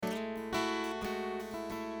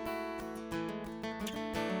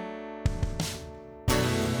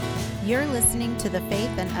You're listening to the Faith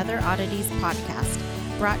and Other Oddities podcast,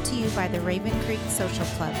 brought to you by the Raven Creek Social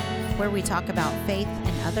Club, where we talk about faith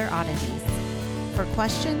and other oddities. For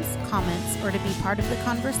questions, comments, or to be part of the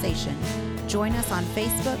conversation, join us on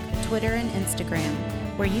Facebook, Twitter, and Instagram,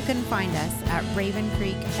 where you can find us at Raven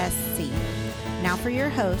Creek SC. Now for your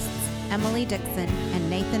hosts, Emily Dixon and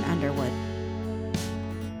Nathan Underwood.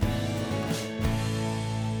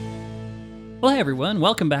 Well, hey everyone,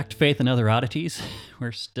 welcome back to Faith and Other Oddities.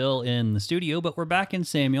 We're still in the studio, but we're back in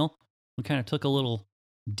Samuel. We kind of took a little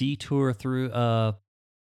detour through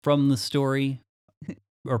from the story,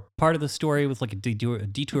 or part of the story was like a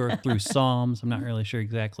detour through Psalms. I'm not really sure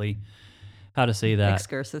exactly how to say that.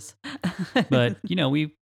 Excursus. But, you know,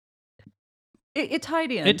 It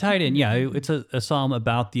tied in. It tied in, yeah. It's a psalm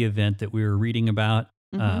about the event that we were reading about.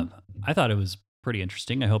 Mhm. I thought it was pretty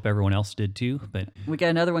interesting. I hope everyone else did too. But We got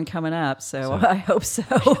another one coming up, so I hope so.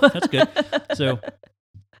 that's good.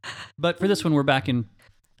 But for this one, we're back in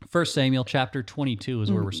 1 Samuel chapter 22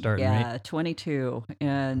 is where we're starting, yeah, right? 22.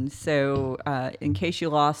 And so in case you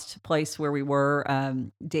lost place where we were,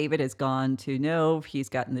 David has gone to Nov. He's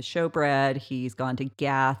gotten the showbread. He's gone to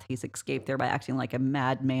Gath. He's escaped there by acting like a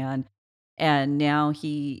madman. And now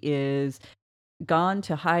he is gone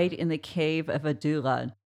to hide in the cave of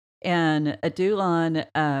Adullam. And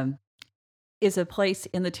Adullam is a place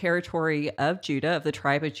in the territory of Judah, of the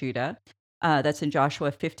tribe of Judah. That's in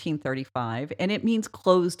Joshua 15:35, and it means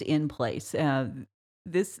closed in place.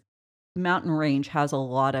 This mountain range has a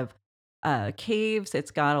lot of caves. It's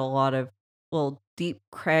got a lot of little deep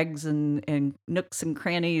crags and nooks and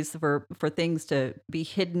crannies for things to be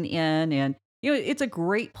hidden in. And, you know, it's a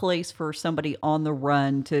great place for somebody on the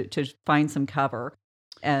run to find some cover.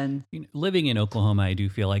 And You know, living in Oklahoma, I do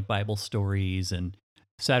feel like Bible stories and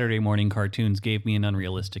Saturday morning cartoons gave me an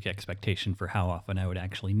unrealistic expectation for how often I would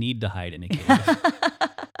actually need to hide in a cave.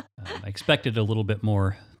 I expected a little bit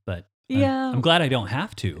more, but Yeah. I'm glad I don't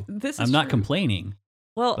have to. This is I'm not true. complaining.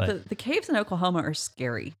 Well, But- the caves in Oklahoma are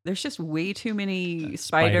scary. There's just way too many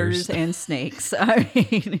spiders. spiders and snakes. I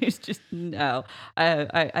mean, it's just no.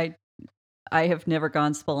 I have never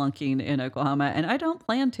gone spelunking in Oklahoma, and I don't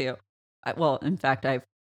plan to. Well, in fact, I've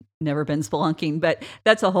never been spelunking, but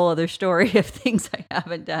that's a whole other story of things I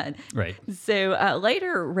haven't done. Right. So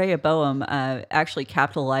later, Rehoboam actually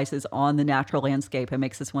capitalizes on the natural landscape and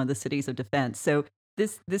makes this one of the cities of defense. So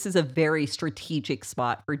this is a very strategic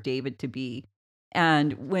spot for David to be.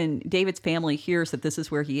 And when David's family hears that this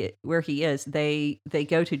is where he is, they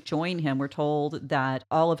go to join him. We're told that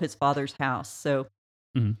all of his father's house, so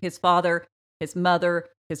Mhm. his father, his mother,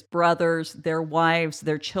 his brothers, their wives,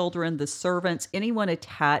 their children, the servants, anyone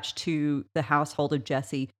attached to the household of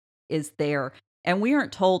Jesse is there. And we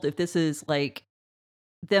aren't told if this is like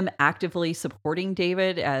them actively supporting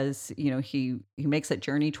David as, you know, he makes that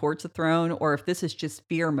journey towards the throne, or if this is just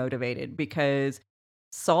fear motivated, because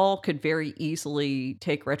Saul could very easily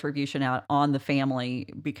take retribution out on the family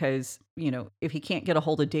because, you know, if he can't get a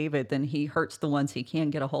hold of David, then he hurts the ones he can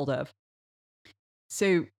get a hold of.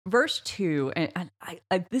 So verse 2, and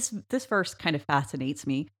this verse kind of fascinates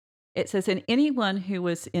me. It says, "And anyone who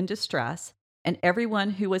was in distress, and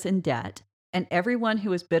everyone who was in debt, and everyone who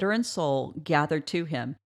was bitter in soul gathered to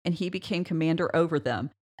him, and he became commander over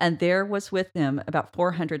them. And there was with them about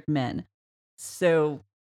 400 men." So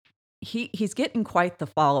he's getting quite the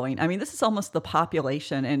following. I mean, this is almost the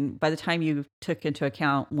population, and by the time you took into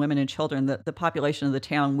account women and children, the population of the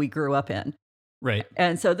town we grew up in. Right.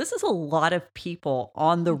 And so this is a lot of people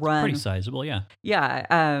on the run. Pretty sizable, yeah.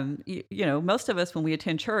 Yeah. You know, most of us, when we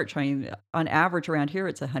attend church, I mean, on average around here,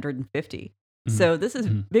 it's 150. Mhm. So this is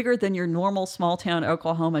Mhm. bigger than your normal small town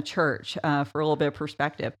Oklahoma church for a little bit of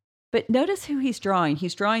perspective. But notice who he's drawing.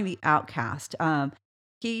 He's drawing the outcast.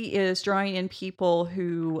 He is drawing in people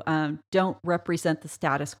who don't represent the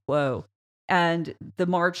status quo and the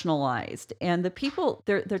marginalized. And the people,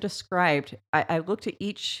 they're described. I looked at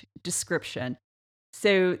each description.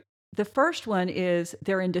 So the first one is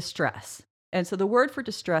they're in distress. And so the word for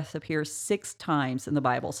distress appears 6 times in the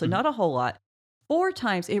Bible. So not a whole lot. 4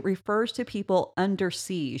 times it refers to people under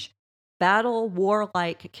siege, battle,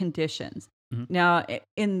 warlike conditions. Mhm. Now,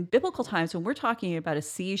 in biblical times, when we're talking about a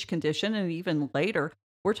siege condition, and even later,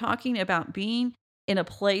 we're talking about being in a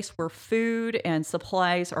place where food and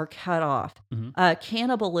supplies are cut off. Mhm.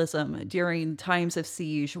 Cannibalism during times of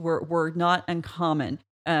siege were not uncommon.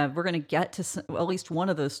 We're going to get to at least one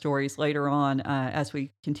of those stories later on as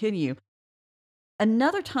we continue.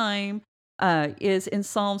 Another time is in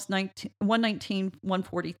Psalms 119,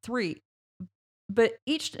 143. But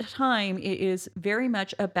each time it is very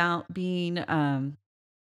much about being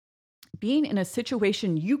in a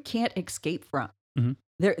situation you can't escape from. Mhm.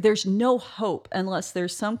 There's no hope unless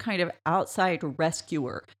there's some kind of outside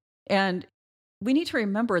rescuer. And we need to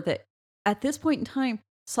remember that at this point in time,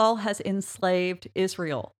 Saul has enslaved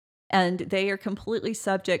Israel, and they are completely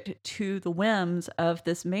subject to the whims of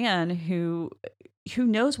this man who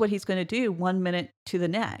knows what he's going to do one minute to the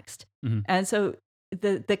next. Mhm. And so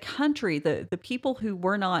the country, the people who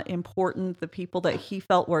were not important, the people that he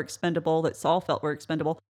felt were expendable, that Saul felt were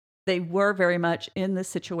expendable, they were very much in the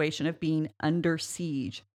situation of being under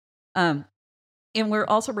siege. Um, and we're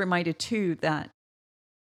also reminded too that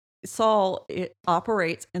Saul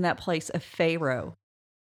operates in that place of Pharaoh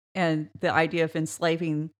and the idea of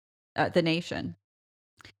enslaving the nation.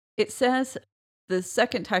 It says the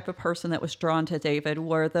second type of person that was drawn to David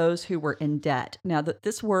were those who were in debt. Now,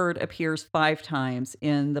 this word appears 5 times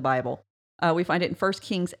in the Bible. We find it in 1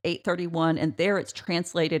 Kings 8:31, and there it's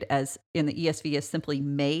translated as in the ESV as simply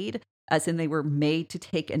made, as in they were made to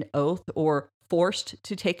take an oath or forced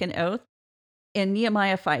to take an oath. In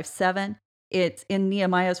Nehemiah 5:7, it's in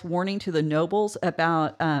Nehemiah's warning to the nobles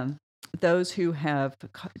about those who have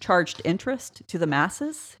charged interest to the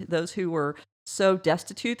masses, those who were so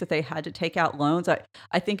destitute that they had to take out loans.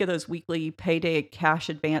 I think of those weekly payday cash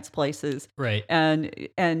advance places, Right. and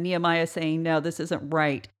Nehemiah saying, "No, this isn't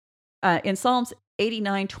right." In Psalms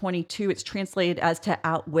 89:22, it's translated as to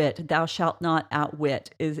outwit. "Thou shalt not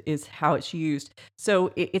outwit" is how it's used.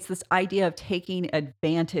 So it's this idea of taking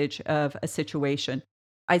advantage of a situation.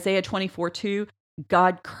 Isaiah 24:2,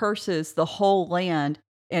 God curses the whole land,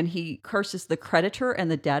 and he curses the creditor and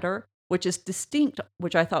the debtor, which is distinct,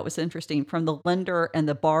 which I thought was interesting, from the lender and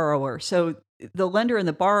the borrower. So the lender and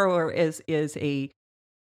the borrower is a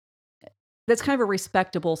that's kind of a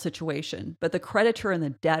respectable situation, but the creditor and the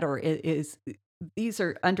debtor is these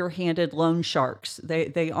are underhanded loan sharks.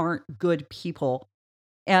 They aren't good people.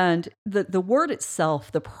 And the word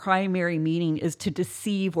itself, the primary meaning is to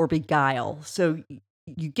deceive or beguile. So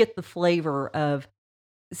you get the flavor of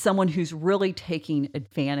someone who's really taking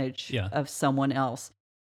advantage Yeah. of someone else.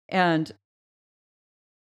 And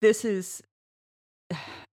this is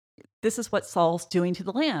this is what Saul's doing to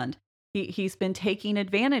the land. He's been taking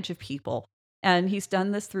advantage of people. And he's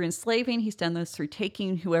done this through enslaving. He's done this through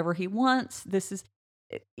taking whoever he wants.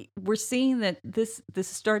 We're seeing that this is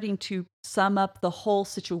starting to sum up the whole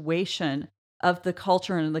situation of the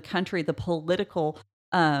culture and the country, the political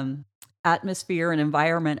atmosphere and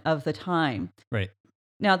environment of the time. Right.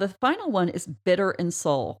 Now, the final one is bitter in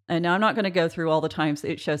soul. And now I'm not going to go through all the times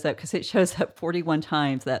that it shows up because it shows up 41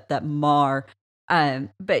 times, that mar.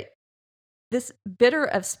 But this bitter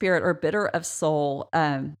of spirit or bitter of soul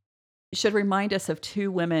should remind us of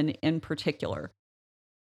 2 women in particular.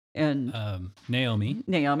 And Naomi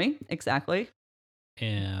Naomi, exactly.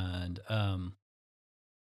 and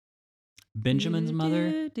Benjamin's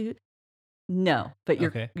mother. No, but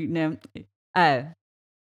you're Okay.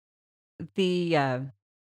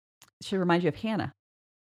 should remind you of Hannah.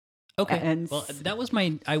 Okay. And Well, that was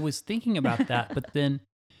I was thinking about that, but then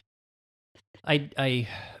I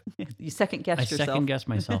you second I guessed yourself. second guessed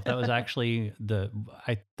myself. That was actually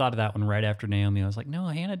I thought of that one right after Naomi. I was like, no,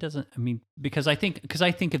 Hannah doesn't. I mean, because I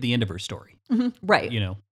think of the end of her story. Mhm, right. You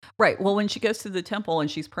know. Right. Well, when she goes to the temple and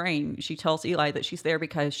she's praying, she tells Eli that she's there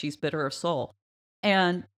because she's bitter of soul.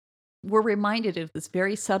 And we're reminded of this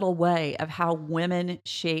very subtle way of how women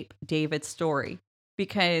shape David's story.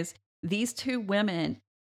 Because these 2 women,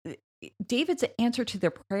 David's answer to their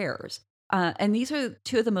prayers. And these are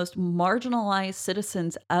 2 of the most marginalized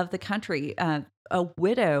citizens of the country. A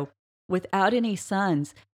widow without any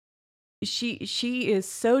sons. She is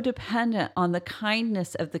so dependent on the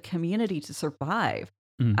kindness of the community to survive.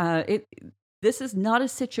 Mhm. This is not a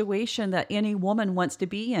situation that any woman wants to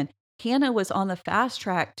be in. Hannah was on the fast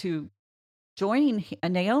track to joining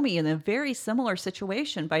Naomi in a very similar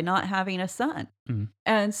situation by not having a son. Mhm.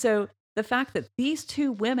 And so the fact that these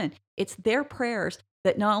 2 women, it's their prayers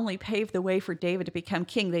that not only paved the way for David to become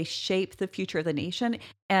king, they shaped the future of the nation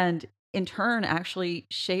and in turn actually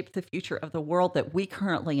shaped the future of the world that we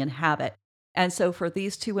currently inhabit. And so for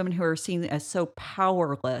these 2 women who are seen as so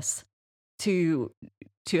powerless to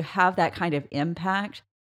have that kind of impact,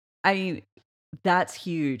 I mean, that's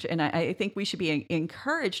huge. And I think we should be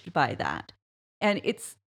encouraged by that. And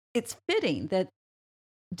it's fitting that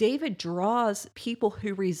David draws people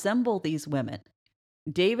who resemble these women.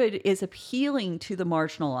 David is appealing to the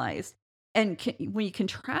marginalized. And when you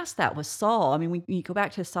contrast that with Saul, I mean, when you go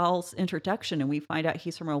back to Saul's introduction and we find out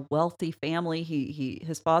he's from a wealthy family,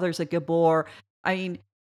 his father's a Gabor. I mean,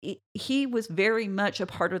 he was very much a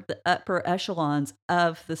part of the upper echelons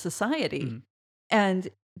of the society. Mhm. And,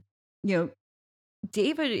 you know,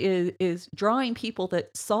 David is drawing people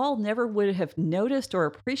that Saul never would have noticed or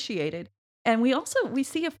appreciated. And we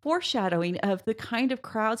see a foreshadowing of the kind of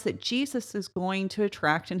crowds that Jesus is going to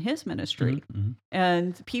attract in his ministry, Mm-hmm.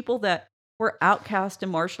 and people that were outcast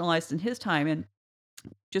and marginalized in his time. And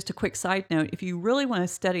just a quick side note, if you really want to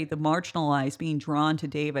study the marginalized being drawn to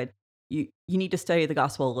David, you need to study the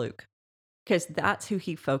Gospel of Luke, because that's who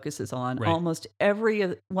he focuses on. Right. Almost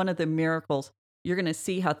every one of the miracles, you're going to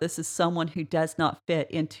see how this is someone who does not fit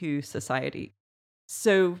into society.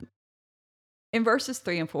 So in verses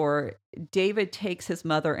 3 and 4, David takes his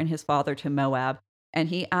mother and his father to Moab, and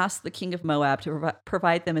he asks the king of Moab to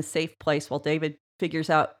provide them a safe place while David figures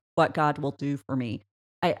out what God will do for me.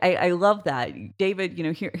 I love that. David,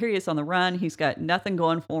 here he is on the run. He's got nothing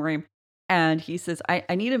going for him. And he says,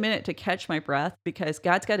 I need a minute to catch my breath, because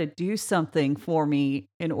God's got to do something for me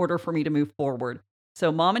in order for me to move forward. So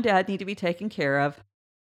mom and dad need to be taken care of,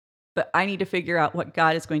 but I need to figure out what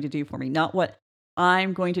God is going to do for me, not what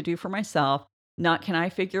I'm going to do for myself. Not, can I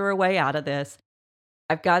figure a way out of this?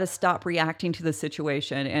 I've got to stop reacting to the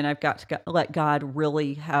situation, and I've got to let God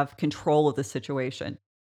really have control of the situation.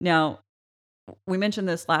 Now, we mentioned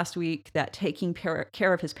this last week, that taking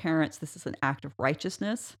care of his parents, this is an act of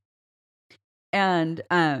righteousness. And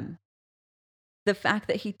the fact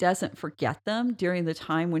that he doesn't forget them during the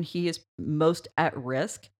time when he is most at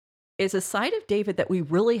risk is a side of David that we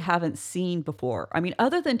really haven't seen before. I mean,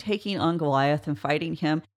 other than taking on Goliath and fighting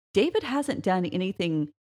him, David hasn't done anything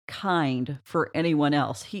kind for anyone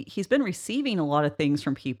else. He's been receiving a lot of things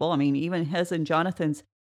from people. I mean, even his and Jonathan's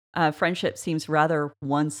friendship seems rather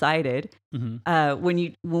one-sided. Mm-hmm.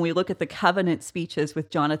 When we look at the covenant speeches with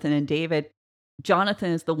Jonathan and David,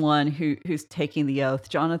 Jonathan is the one who's taking the oath.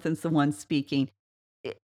 Jonathan's the one speaking.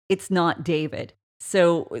 It's not David.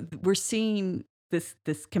 So we're seeing this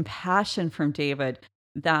compassion from David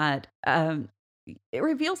that it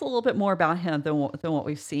reveals a little bit more about him than what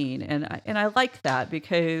we've seen, and I like that,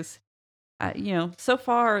 because so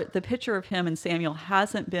far the picture of him and Samuel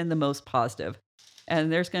hasn't been the most positive,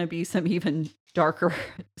 and there's going to be some even darker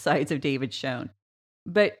sides of David shown.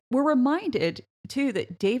 But we're reminded too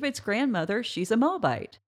that David's grandmother, she's a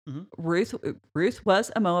Moabite. Mm-hmm. Ruth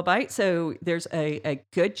was a Moabite, so there's a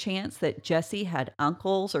good chance that Jesse had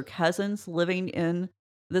uncles or cousins living in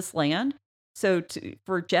this land. So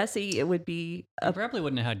for Jesse, it would be He probably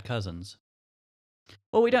wouldn't have had cousins.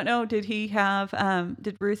 well, we don't know. Did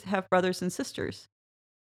Ruth have brothers and sisters?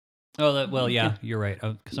 Oh, well, yeah, you're right.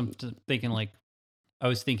 Because I'm thinking, like, I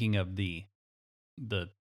was thinking of the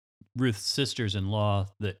Ruth's sisters-in-law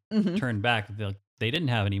that Mhm. turned back. They didn't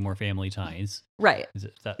have any more family ties. Right. Is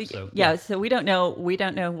that so? Yeah, so we don't know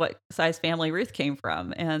what size family Ruth came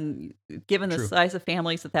from, and given the True. size of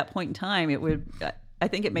families at that point in time, it would I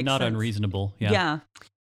think it makes Not sense. unreasonable. Yeah. Yeah.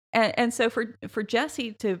 And so for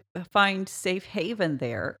Jesse to find safe haven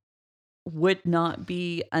there would not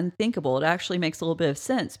be unthinkable. It actually makes a little bit of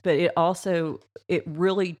sense, but it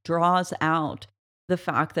really draws out the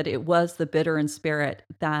fact that it was the bitter in spirit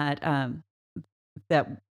that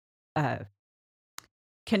uh,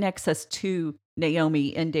 connects us to Naomi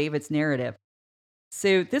in David's narrative.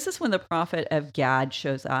 So this is when the prophet of Gad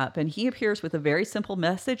shows up, and he appears with a very simple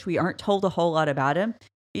message. We aren't told a whole lot about him.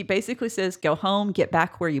 He basically says, go home, get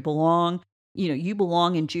back where you belong. You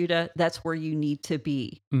belong in Judah. That's where you need to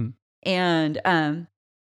be. Mm. And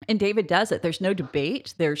David does it. There's no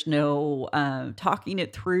debate. There's no talking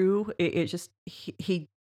it through. It just, he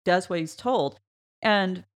does what he's told.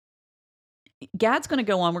 And Gad's going to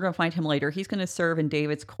go on. We're going to find him later. He's going to serve in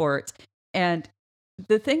David's courts. And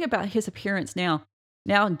the thing about his appearance now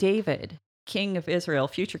David, king of Israel,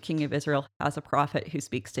 future king of Israel, has a prophet who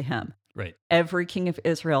speaks to him. Right. Every king of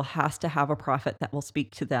Israel has to have a prophet that will speak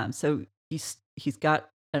to them. So he's got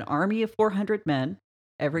an army of 400 men.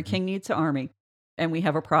 Every king needs an army, and we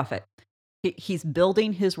have a prophet. He's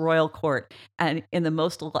building his royal court, and in the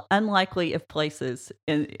most unlikely of places,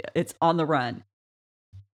 it's on the run.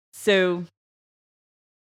 So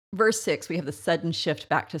verse 6, we have the sudden shift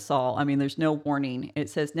back to Saul. I mean, there's no warning. It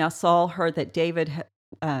says, now Saul heard that David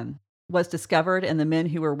was discovered and the men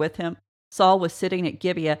who were with him. Saul was sitting at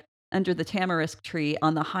Gibeah under the tamarisk tree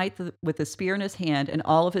on the height with a spear in his hand, and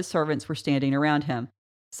all of his servants were standing around him.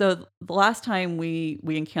 So the last time we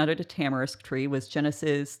encountered a tamarisk tree was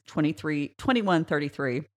Genesis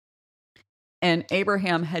 21:33. And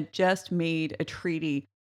Abraham had just made a treaty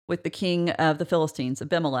with the king of the Philistines,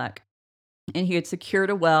 Abimelech. And he had secured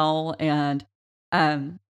a well, and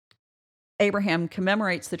Abraham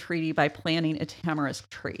commemorates the treaty by planting a tamarisk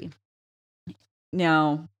tree.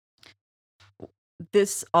 Now,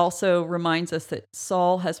 this also reminds us that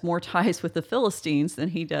Saul has more ties with the Philistines than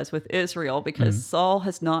he does with Israel, because Mhm. Saul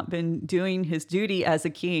has not been doing his duty as a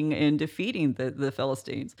king in defeating the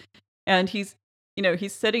Philistines. And he's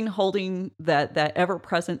sitting holding that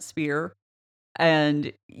ever-present spear.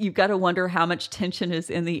 And you've got to wonder how much tension is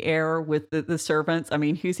in the air with the servants. I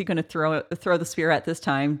mean, who's he going to throw the spear at this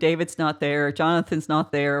time? David's not there. Jonathan's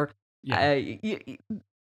not there. Yeah.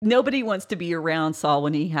 Nobody wants to be around Saul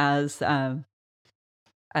when he has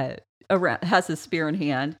his spear in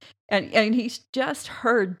hand, and he's just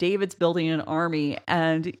heard David's building an army,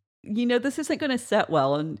 and this isn't going to set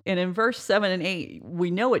well. And in verse 7 and 8, we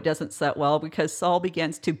know it doesn't set well because Saul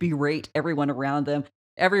begins to berate everyone around them.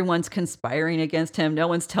 Everyone's conspiring against him. No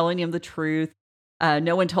one's telling him the truth.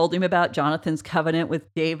 No one told him about Jonathan's covenant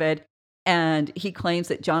with David. And he claims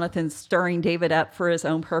that Jonathan's stirring David up for his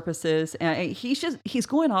own purposes. And he's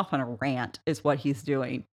going off on a rant, is what he's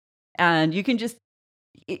doing. And you can just,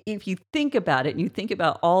 if you think about it and you think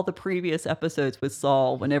about all the previous episodes with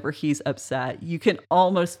Saul, whenever he's upset, you can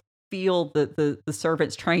almost feel the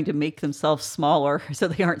servants trying to make themselves smaller so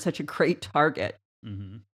they aren't such a great target.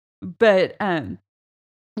 Mm-hmm. But I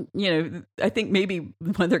think maybe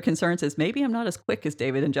one of their concerns is, maybe I'm not as quick as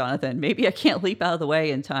David and Jonathan. Maybe I can't leap out of the way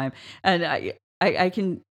in time. And I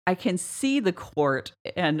can see the court,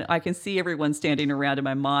 and I can see everyone standing around in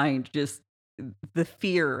my mind, just the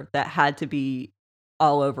fear that had to be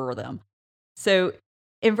all over them. So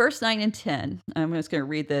in verse 9 and 10, I'm just going to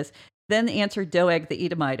read this. Then answered Doeg the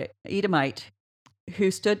Edomite,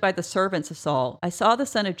 who stood by the servants of Saul, I saw the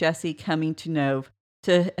son of Jesse coming to Nov,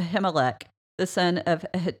 to Ahimelech, the son of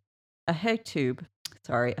Ahitub.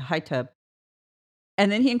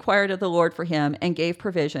 And then he inquired of the Lord for him and gave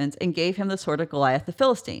provisions and gave him the sword of Goliath the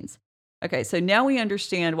Philistines. Okay, so now we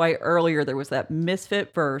understand why earlier there was that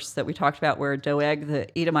misfit verse that we talked about where Doeg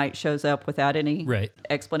the Edomite shows up without any Right.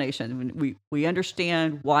 explanation. We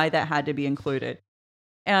understand why that had to be included.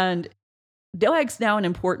 And Doeg's now an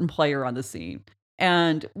important player on the scene.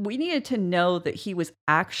 And we needed to know that he was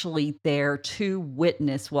actually there to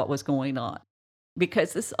witness what was going on,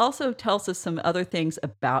 because this also tells us some other things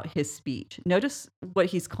about his speech. Notice what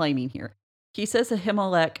he's claiming here. He says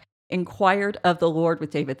Ahimelech inquired of the Lord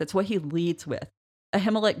with David. That's what he leads with.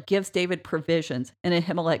 Ahimelech gives David provisions, and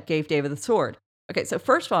Ahimelech gave David the sword. Okay, so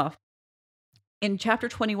first off, in chapter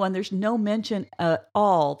 21, there's no mention at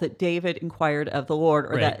all that David inquired of the Lord,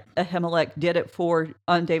 or Right. that Ahimelech did it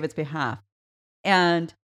on David's behalf.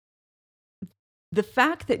 And the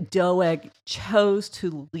fact that Doeg chose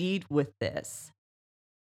to lead with this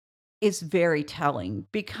is very telling,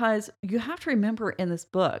 because you have to remember in this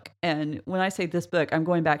book, and when I say this book, I'm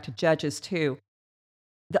going back to Judges too,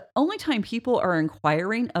 the only time people are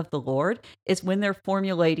inquiring of the Lord is when they're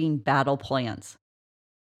formulating battle plans.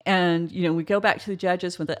 And, we go back to the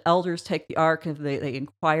Judges when the elders take the ark and they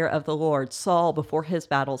inquire of the Lord. Saul, before his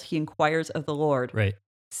battles, he inquires of the Lord. Right.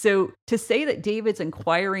 So to say that David's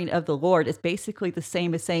inquiring of the Lord is basically the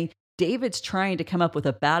same as saying David's trying to come up with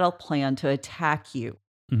a battle plan to attack you.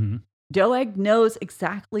 Mm-hmm. Doeg knows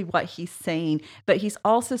exactly what he's saying, but he's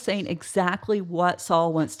also saying exactly what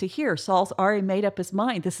Saul wants to hear. Saul's already made up his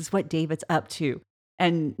mind. This is what David's up to.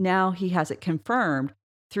 And now he has it confirmed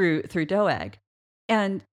through Doeg.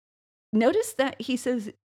 And notice that he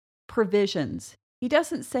says provisions. He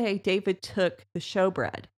doesn't say David took the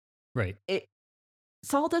showbread. Right.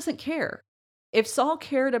 Saul doesn't care. If Saul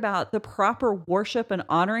cared about the proper worship and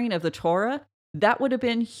honoring of the Torah, that would have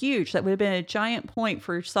been huge. That would have been a giant point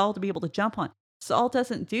for Saul to be able to jump on. Saul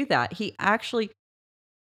doesn't do that. He actually,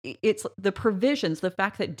 it's the provisions, the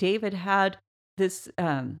fact that David had this,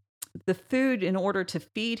 the food in order to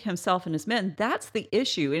feed himself and his men, that's the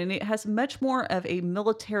issue. And it has much more of a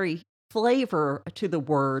military flavor to the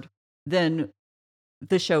word than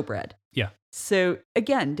the showbread. Yeah. So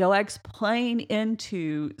again, Doeg's playing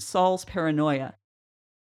into Saul's paranoia.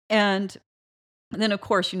 And then, of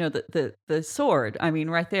course, the sword. I mean,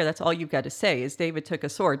 right there, that's all you've got to say is David took a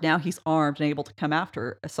sword. Now he's armed and able to come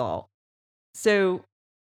after Saul. So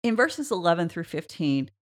in verses 11 through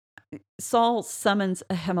 15, Saul summons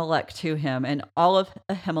Ahimelech to him and all of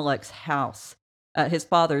Ahimelech's house, his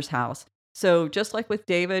father's house. So just like with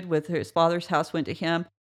David, with his father's house went to him,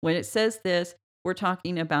 when it says this, we're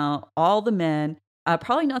talking about all the men,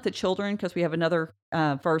 probably not the children, because we have another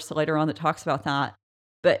verse later on that talks about that.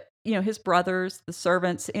 But, his brothers, the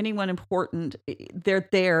servants, anyone important, they're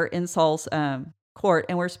there in Saul's court.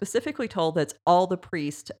 And we're specifically told that's all the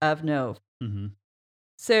priests of Nov. Mm-hmm.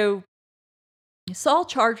 So Saul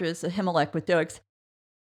charges Ahimelech with Doeg's.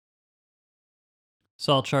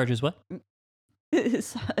 Saul charges what?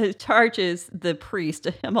 charges the priest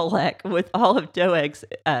Ahimelech with all of Doeg's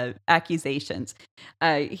accusations.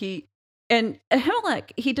 Ahimelech,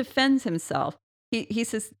 he defends himself. He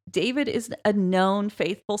says David is a known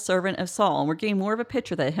faithful servant of Saul, and we're getting more of a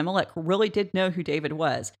picture that Ahimelech really did know who David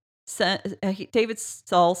was. David's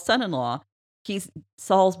Saul's son-in-law. He's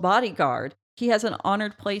Saul's bodyguard. He has an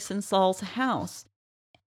honored place in Saul's house,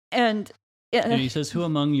 and he says, "Who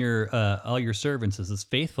among your all your servants is as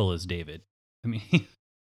faithful as David?" I mean,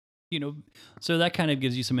 so that kind of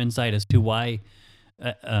gives you some insight as to why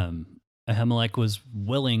Ahimelech was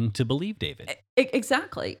willing to believe David.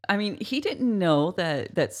 Exactly. I mean, he didn't know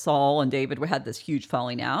that Saul and David had this huge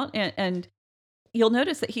falling out, and you'll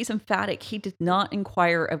notice that he's emphatic. He did not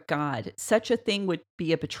inquire of God. Such a thing would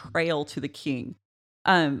be a betrayal to the king,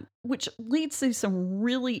 which leads to some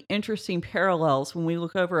really interesting parallels when we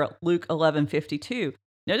look over at Luke 11:52.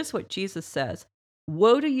 Notice what Jesus says.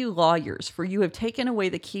 Woe to you, lawyers, for you have taken away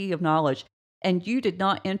the key of knowledge, and you did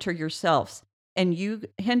not enter yourselves, and you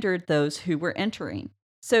hindered those who were entering.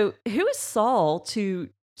 So who is Saul to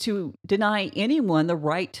deny anyone the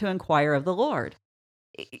right to inquire of the Lord?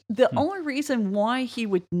 The only reason why he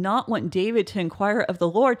would not want David to inquire of the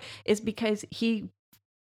Lord is because he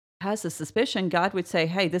has a suspicion God would say,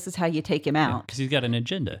 hey, this is how you take him out. Because he's got an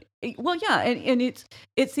agenda. Well, yeah, and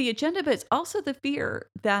it's the agenda, but it's also the fear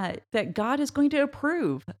that God is going to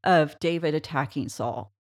approve of David attacking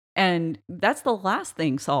Saul. And that's the last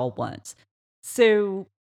thing Saul wants. So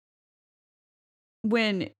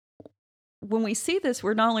when we see this,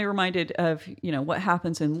 we're not only reminded of, what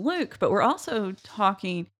happens in Luke, but we're also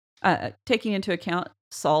taking into account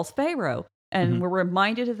Saul's Pharaoh. And we're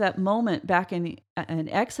reminded of that moment back in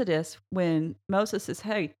Exodus when Moses says,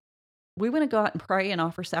 hey, we want to go out and pray and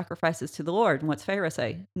offer sacrifices to the Lord. And what's Pharaoh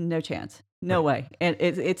say? No chance. No way. And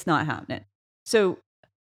it's not happening. So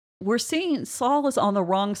we're seeing Saul is on the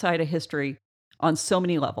wrong side of history on so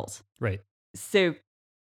many levels. Right. So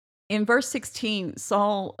in verse 16,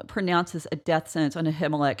 Saul pronounces a death sentence on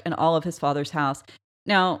Ahimelech and all of his father's house.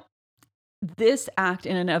 Now, this act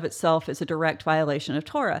in and of itself is a direct violation of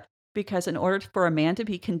Torah, because in order for a man to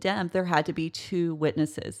be condemned, there had to be 2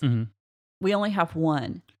 witnesses. We only have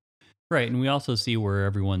 1. Right, and we also see where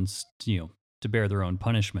everyone's, to bear their own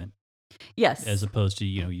punishment. Yes. As opposed to,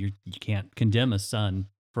 you can't condemn a son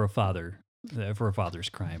for a father's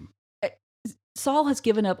crime. Saul has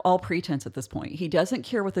given up all pretense at this point. He doesn't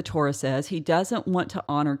care what the Torah says. He doesn't want to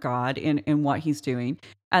honor God in what he's doing.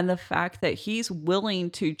 And the fact that he's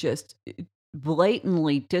willing to just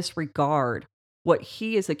blatantly disregard what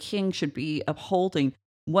he as a king should be upholding.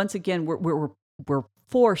 Once again, we're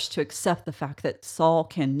forced to accept the fact that Saul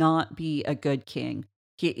cannot be a good king.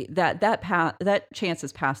 That chance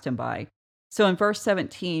has passed him by. So in verse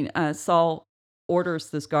 17, Saul orders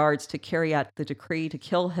his guards to carry out the decree to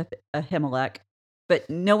kill Ahimelech, but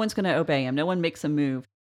no one's going to obey him. No one makes a move.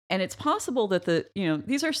 And it's possible that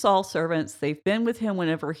these are Saul's servants. They've been with him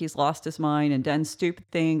whenever he's lost his mind and done stupid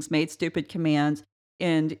things, made stupid commands.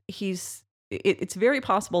 And it's very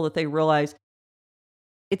possible that they realize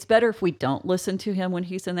it's better if we don't listen to him when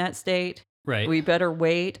he's in that state. Right. We better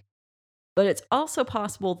wait. But it's also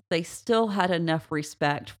possible that they still had enough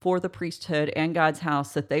respect for the priesthood and God's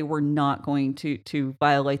house that they were not going to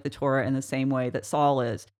violate the Torah in the same way that Saul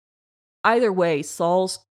is. Either way,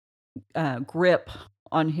 Saul's grip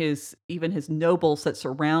on even his nobles that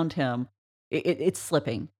surround him, it's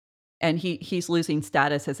slipping. And he's losing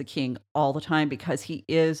status as a king all the time because he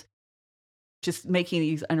is just making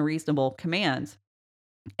these unreasonable commands.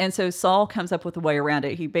 And so Saul comes up with a way around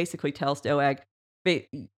it. He basically tells Doeg,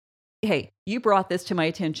 hey, you brought this to my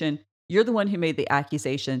attention. You're the one who made the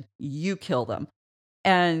accusation. You kill them.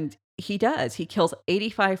 And he does. He kills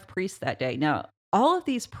 85 priests that day. Now, all of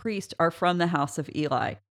these priests are from the house of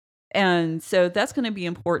Eli. And so that's going to be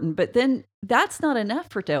important. But then that's not enough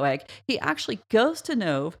for Doeg. He actually goes to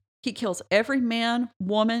Nob. He kills every man,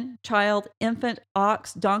 woman, child, infant,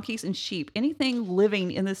 ox, donkeys, and sheep. Anything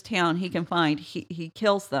living in this town he can find, he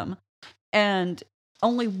kills them. And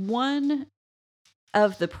only one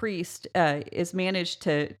of the priests is managed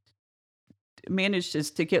to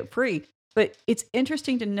get free. But it's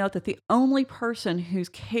interesting to note that the only person who's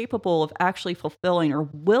capable of actually fulfilling or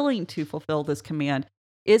willing to fulfill this command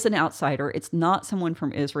is an outsider. It's not someone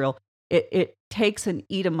from Israel. It takes an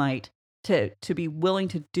Edomite to be willing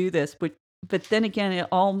to do this. But then again,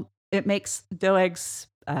 it makes Doeg's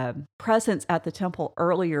presence at the temple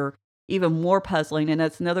earlier even more puzzling. And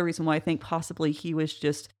that's another reason why I think possibly he was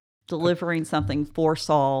just delivering something for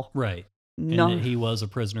Saul. Right. And that he was a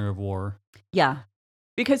prisoner of war. Yeah.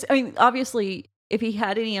 Because, I mean, obviously, if he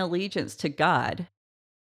had any allegiance to God,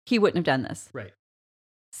 he wouldn't have done this. Right.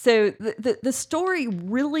 So the story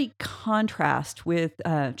really contrasts with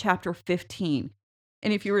chapter 15.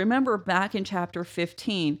 And if you remember back in chapter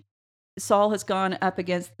 15, Saul has gone up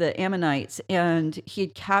against the Ammonites and he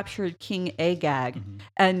had captured King Agag,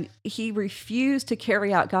 and he refused to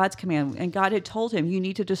carry out God's command. And God had told him, you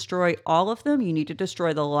need to destroy all of them. You need to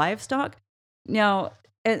destroy the livestock. Now,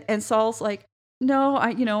 and Saul's like, no,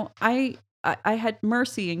 I had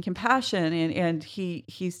mercy and compassion, and he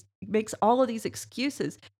makes all of these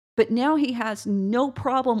excuses. But now he has no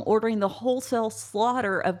problem ordering the wholesale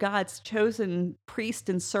slaughter of God's chosen priests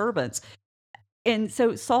and servants. And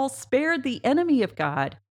so Saul spared the enemy of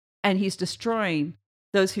God, and he's destroying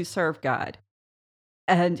those who serve God.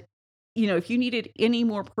 And, if you needed any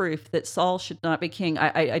more proof that Saul should not be king,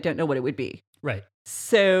 I don't know what it would be. Right.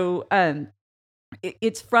 So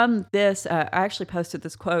it's from this. I actually posted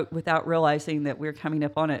this quote without realizing that we're coming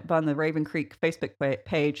up on it on the Raven Creek Facebook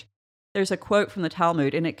page. There's a quote from the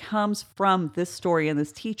Talmud, and it comes from this story and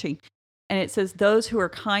this teaching. And it says, those who are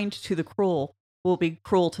kind to the cruel will be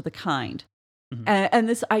cruel to the kind. And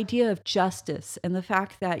this idea of justice and the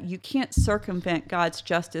fact that you can't circumvent God's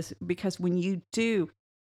justice, because when you do,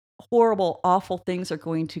 horrible, awful things are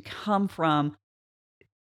going to come from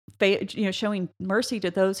showing mercy to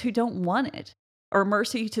those who don't want it, or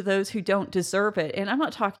mercy to those who don't deserve it. And I'm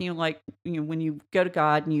not talking like, when you go to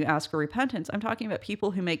God and you ask for repentance, I'm talking about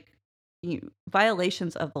people who make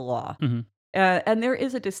violations of the law. And there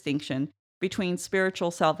is a distinction between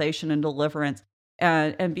spiritual salvation and deliverance,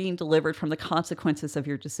 and being delivered from the consequences of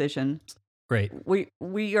your decision. Right.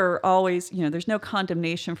 We are always, there's no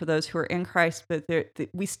condemnation for those who are in Christ, but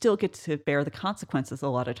we still get to bear the consequences a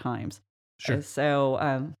lot of times. Sure.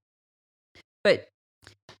 So, but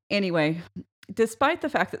anyway, despite the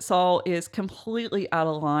fact that Saul is completely out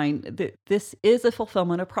of line, this is a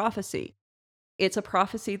fulfillment of prophecy. It's a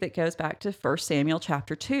prophecy that goes back to 1 Samuel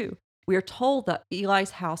chapter 2. We are told that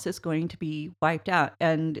Eli's house is going to be wiped out.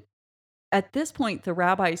 And at this point, the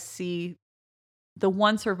rabbis see the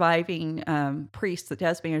one surviving priest that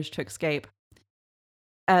does manage to escape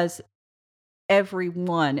as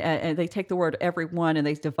everyone, and they take the word everyone and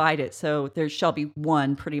they divide it. So there shall be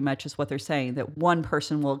one, pretty much is what they're saying, that one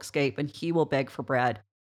person will escape and he will beg for bread.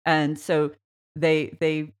 And so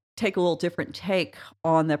they take a little different take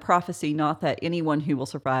on the prophecy, not that anyone who will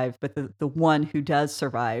survive, but the one who does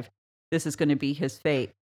survive, this is going to be his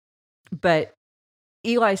fate. But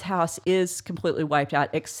Eli's house is completely wiped out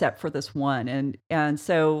except for this one. And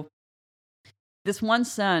so this one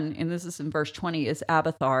son, and this is in verse 20, is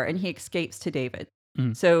Abiathar, and he escapes to David.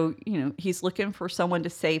 So, he's looking for someone to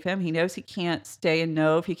save him. He knows he can't stay in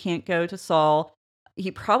Nov. He can't go to Saul. He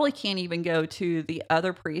probably can't even go to the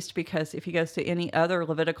other priest, because if he goes to any other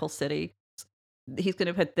Levitical city, he's going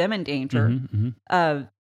to put them in danger.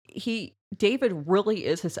 David really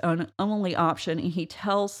is his only option, and he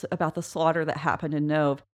tells about the slaughter that happened in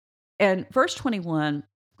Nov. And verse 21,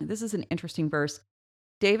 this is an interesting verse.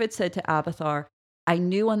 David said to Abiathar, I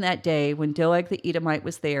knew on that day when Doeg the Edomite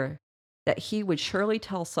was there that he would surely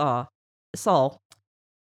tell Saul,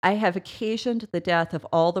 I have occasioned the death of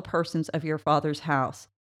all the persons of your father's house.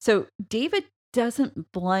 So David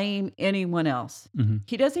doesn't blame anyone else.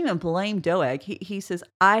 He doesn't even blame Doeg. He says,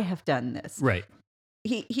 I have done this. Right.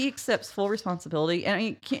 He accepts full responsibility, and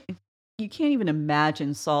you can't even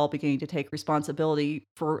imagine Saul beginning to take responsibility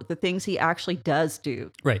for the things he actually does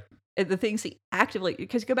do. Right. And the things he actively,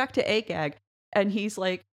 because you go back to Agag, and he's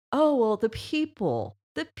like, oh, well, the people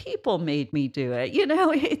made me do it.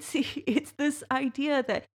 It's this idea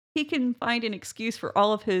that he can find an excuse for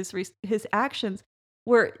all of his actions,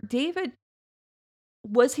 where David,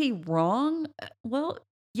 was he wrong? Well,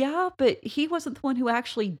 yeah, but he wasn't the one who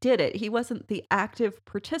actually did it. He wasn't the active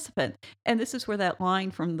participant. And this is where that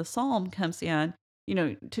line from the Psalm comes in,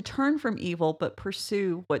 to turn from evil, but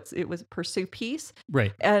pursue peace.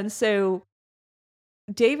 Right. And so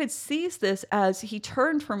David sees this as he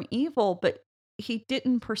turned from evil, but he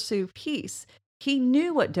didn't pursue peace. He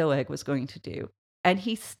knew what Doeg was going to do, and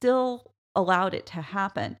he still allowed it to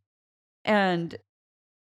happen. And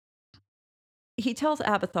he tells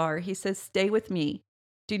Abiathar, he says, stay with me.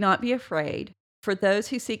 Do not be afraid, for those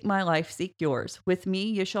who seek my life seek yours. With me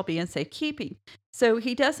you shall be in safekeeping. So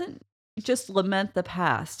he doesn't just lament the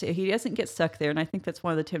past. He doesn't get stuck there. And I think that's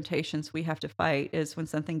one of the temptations we have to fight, is when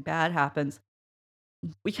something bad happens,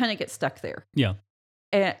 we kind of get stuck there. Yeah.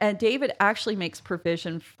 And David actually makes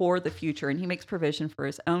provision for the future, and he makes provision for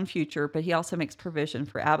his own future, but he also makes provision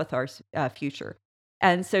for Abiathar's future.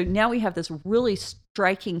 And so now we have this really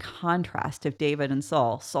striking contrast of David and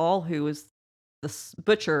Saul. Saul, who was the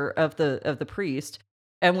butcher of the priest,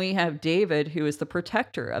 and we have David, who is the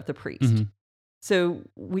protector of the priest. So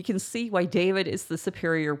we can see why David is the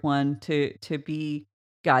superior one to be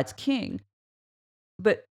God's king.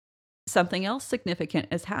 But something else significant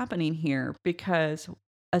is happening here, because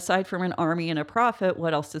aside from an army and a prophet,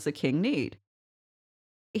 what else does a king need?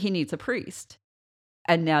 He needs a priest.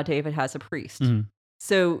 And now David has a priest. Mhm.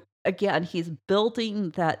 So again, he's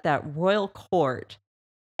building that royal court,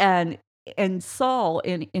 and Saul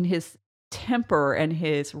in his temper and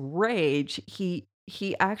his rage,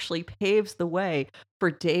 he actually paves the way for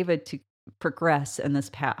David to progress in this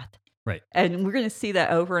path. Right. And we're going to see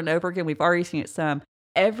that over and over again. We've already seen it some.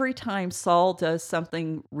 Every time Saul does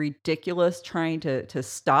something ridiculous trying to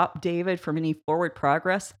stop David from any forward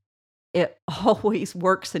progress, it always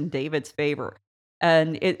works in David's favor.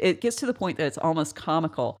 And it gets to the point that it's almost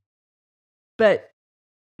comical. But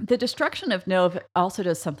the destruction of Nov also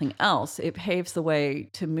does something else. It paves the way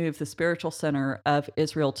to move the spiritual center of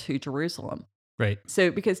Israel to Jerusalem. Right. So,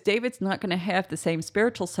 because David's not going to have the same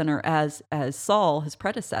spiritual center as Saul, his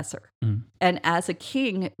predecessor. Mhm. And as a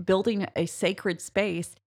king, building a sacred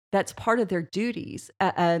space, that's part of their duties.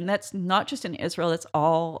 And that's not just in Israel, that's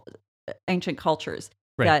all ancient cultures.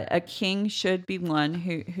 Right. That a king should be one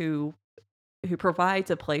who provides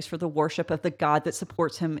a place for the worship of the God that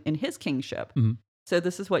supports him in his kingship. Mhm. So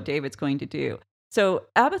this is what David's going to do. So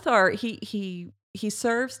Abiathar, he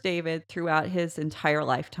serves David throughout his entire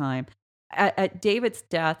lifetime. At David's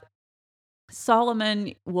death,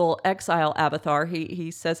 Solomon will exile Abiathar. He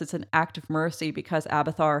says it's an act of mercy because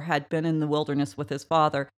Abiathar had been in the wilderness with his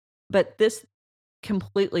father. But this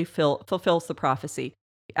completely fulfills the prophecy.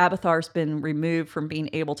 Abiathar's been removed from being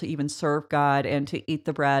able to even serve God and to eat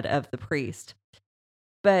the bread of the priest.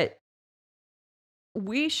 But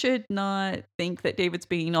we should not think that David's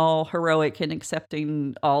being all heroic and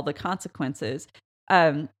accepting all the consequences.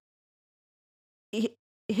 Um,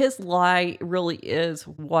 his lie really is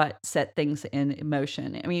what set things in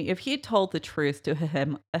motion. I mean, if he had told the truth to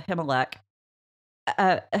Ahimelech,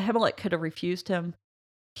 Ahimelech could have refused him.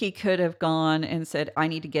 He could have gone and said, I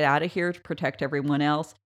need to get out of here to protect everyone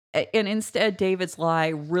else. And instead, David's lie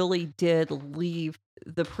really did leave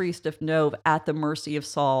the priest of Nov at the mercy of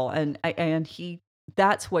Saul. And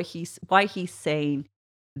that's why he's saying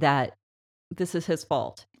that this is his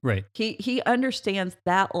fault. Right. He understands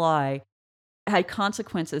that lie had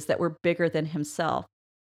consequences that were bigger than himself.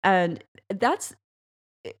 And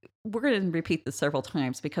we're going to repeat this several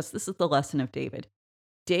times because this is the lesson of David.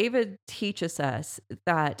 David teaches us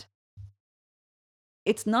that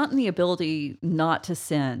it's not in the ability not to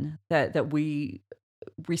sin that we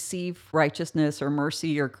receive righteousness or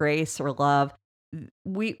mercy or grace or love.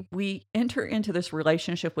 We enter into this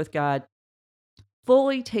relationship with God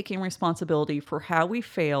fully taking responsibility for how we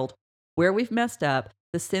failed, where we've messed up,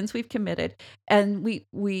 the sins we've committed, and we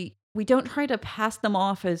don't try to pass them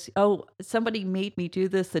off as, oh, somebody made me do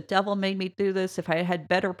this, the devil made me do this, if I had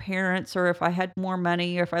better parents or if I had more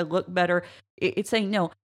money or if I looked better. It's saying,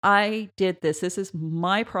 no, I did this. This is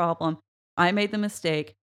my problem. I made the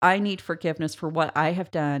mistake. I need forgiveness for what I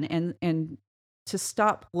have done, and to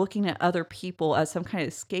stop looking at other people as some kind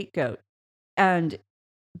of scapegoat. And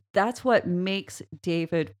that's what makes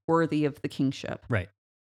David worthy of the kingship. Right.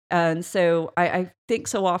 And so I think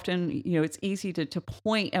so often, it's easy to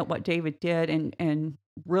point at what David did and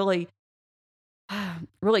really,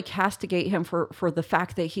 really castigate him for the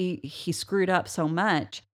fact that he screwed up so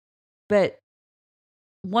much. But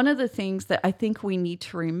one of the things that I think we need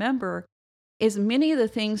to remember is many of the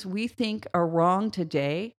things we think are wrong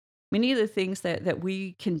today, many of the things that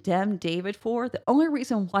we condemn David for, the only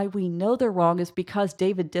reason why we know they're wrong is because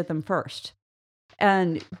David did them first.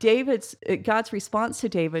 And God's response to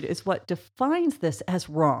David is what defines this as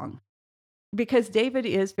wrong, because David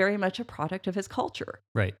is very much a product of his culture.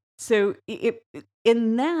 Right. So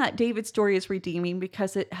in that, David's story is redeeming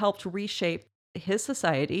because it helped reshape his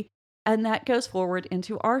society, and that goes forward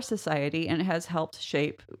into our society and has helped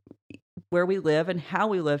shape where we live and how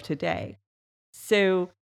we live today.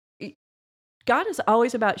 So God is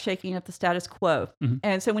always about shaking up the status quo. Mm-hmm.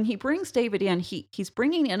 And so when he brings David in, he's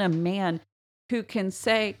bringing in a man who can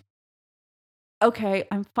say, okay,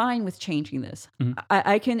 I'm fine with changing this. Mm-hmm.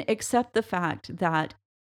 I can accept the fact that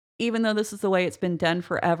even though this is the way it's been done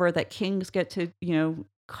forever, that kings get to,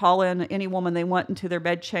 call in any woman they want into their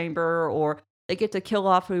bedchamber, or they get to kill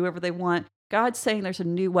off whoever they want. God's saying there's a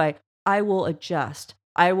new way. I will adjust.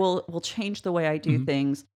 I will change the way I do Mm-hmm.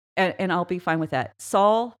 things, and I'll be fine with that.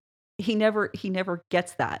 Saul, he never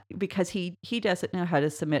gets that because he doesn't know how to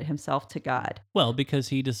submit himself to God. Well, because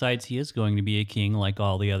he decides he is going to be a king like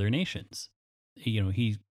all the other nations.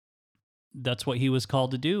 That's what he was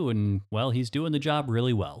called to do, and well, he's doing the job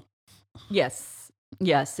really well. Yes.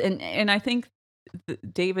 And I think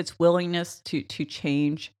David's willingness to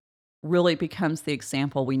change really becomes the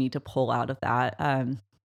example we need to pull out of that.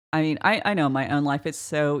 I mean, I know in my own life, it's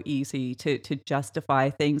so easy to justify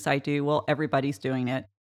things I do. Well, everybody's doing it.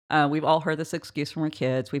 We've all heard this excuse from our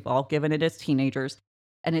kids. We've all given it as teenagers.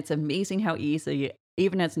 And it's amazing how easy,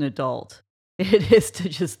 even as an adult, it is to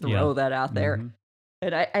just Yeah. throw that out there. Mhm.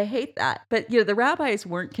 And I hate that. But, the rabbis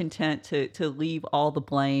weren't content to leave all the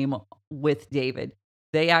blame with David.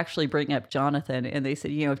 They actually bring up Jonathan and they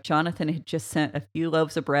said, if Jonathan had just sent a few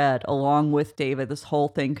loaves of bread along with David, this whole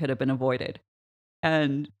thing could have been avoided.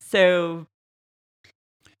 And so,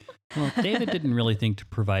 Well, David didn't really think to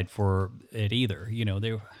provide for it either.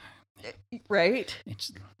 right?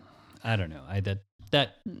 It's, I don't know.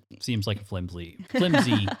 That seems like a flimsy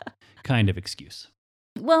kind of excuse.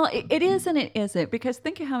 Well, it is and it isn't, because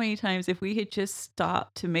think of how many times if we had just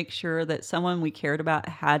stopped to make sure that someone we cared about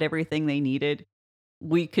had everything they needed,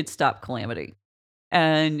 we could stop calamity.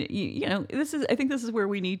 And I think this is where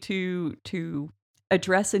we need to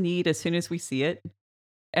address a need as soon as we see it,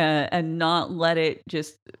 and not let it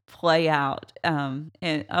just play out. And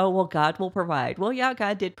oh well, God will provide. Well, yeah,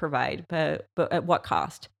 God did provide, but at what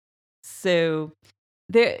cost? So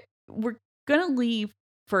we're going to leave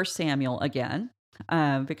First Samuel again,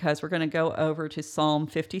 because we're going to go over to Psalm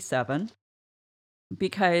 57,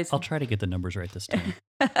 because I'll try to get the numbers right this time.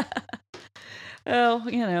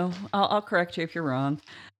 well, I'll correct you if you're wrong,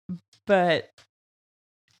 but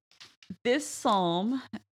this psalm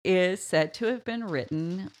is said to have been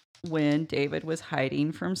written when David was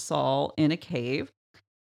hiding from Saul in a cave.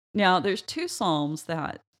 Now, there's two psalms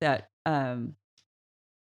that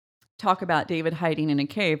talk about David hiding in a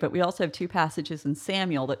cave, but we also have two passages in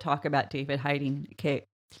Samuel that talk about David hiding in a cave.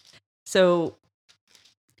 So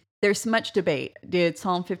there's much debate. Did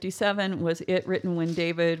Psalm 57, was it written when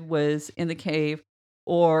David was in the cave,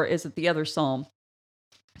 or is it the other psalm?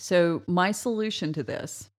 So my solution to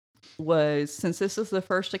this was, since this is the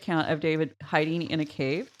first account of David hiding in a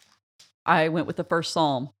cave, I went with the first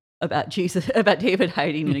psalm about David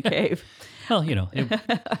hiding in a cave. Well,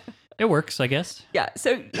 it works, I guess. Yeah.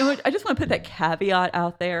 So I just want to put that caveat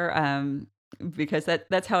out there, because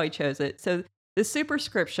that's how I chose it. So the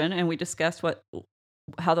superscription, and we discussed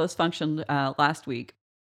how those functioned last week,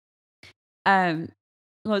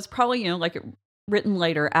 was probably written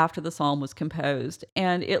later after the psalm was composed,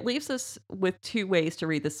 and it leaves us with two ways to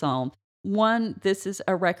read the psalm. One, this is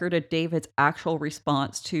a record of David's actual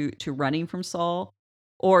response to running from Saul,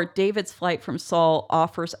 or David's flight from Saul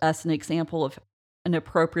offers us an example of an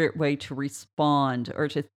appropriate way to respond or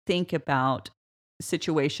to think about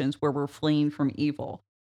situations where we're fleeing from evil.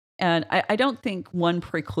 And I don't think one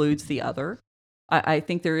precludes the other. I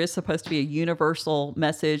think there is supposed to be a universal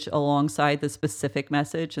message alongside the specific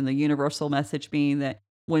message, and the universal message being that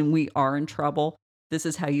when we are in trouble, this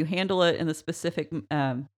is how you handle it, and the specific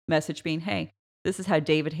message being, hey, this is how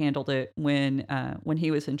David handled it when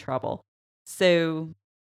he was in trouble. So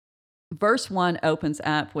verse 1 opens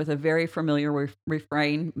up with a very familiar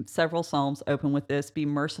refrain. Several psalms open with this: be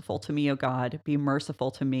merciful to me, O God, be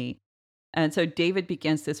merciful to me. And so David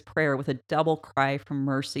begins this prayer with a double cry for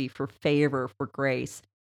mercy, for favor, for grace.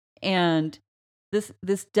 And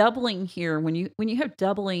this doubling here, when you have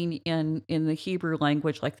doubling in the Hebrew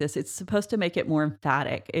language like this, it's supposed to make it more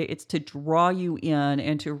emphatic. It's to draw you in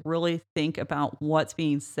and to really think about what's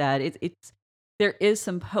being said. It's there is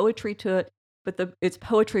some poetry to it, but it's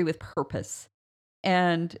poetry with purpose.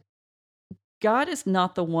 And God is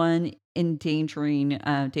not the one endangering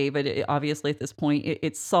David. Obviously, at this point,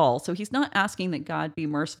 it's Saul. So he's not asking that God be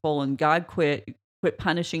merciful and God quit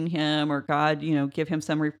punishing him, or God, give him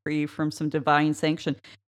some reprieve from some divine sanction.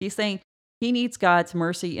 He's saying he needs God's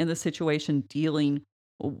mercy in the situation dealing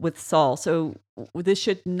with Saul. So this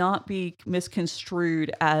should not be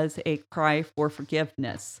misconstrued as a cry for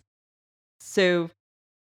forgiveness. So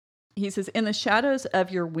he says, in the shadows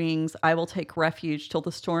of your wings, I will take refuge till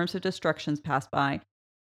the storms of destruction pass by.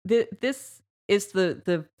 This is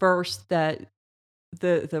the verse that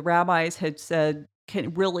the rabbis had said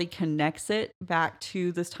really connects it back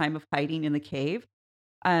to this time of hiding in the cave.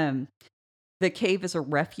 The cave is a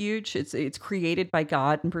refuge. It's created by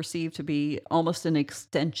God and perceived to be almost an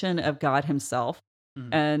extension of God himself.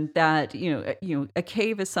 Mm-hmm. And that, a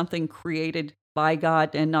cave is something created by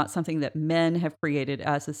God and not something that men have created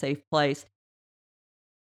as a safe place.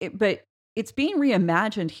 But it's being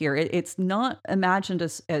reimagined here. It's not imagined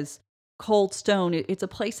as cold stone. It's a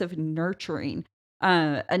place of nurturing,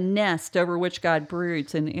 a nest over which God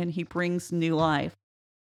broods and he brings new life.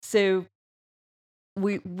 So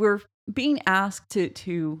we're being asked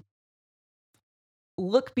to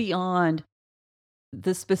look beyond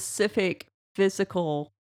the specific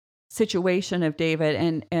physical situation of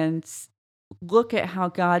David and look at how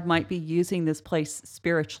God might be using this place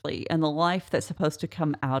spiritually and the life that's supposed to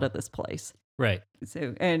come out of this place. Right.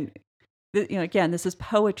 So, and again, this is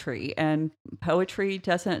poetry, and poetry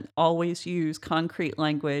doesn't always use concrete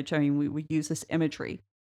language. I mean, we use this imagery.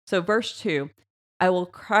 So, verse 2, I will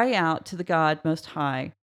cry out to the God Most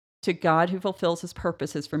High, to God who fulfills his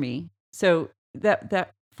purposes for me. So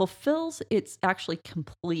that fulfills, it's actually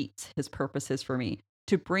completes his purposes for me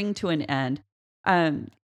to bring to an end.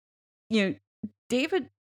 David,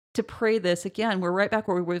 to pray this again, we're right back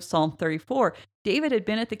where we were with Psalm 34. David had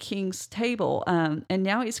been at the king's table, and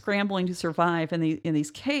now he's scrambling to survive in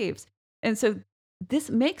these caves. And so this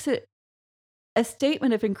makes it a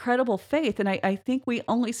statement of incredible faith. And I think we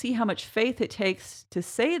only see how much faith it takes to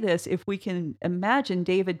say this if we can imagine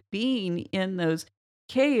David being in those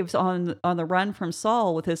caves on the run from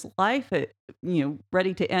Saul with his life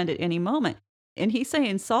ready to end at any moment. And he's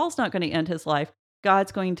saying Saul's not going to end his life.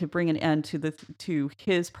 God's going to bring an end to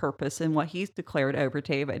his purpose and what he's declared over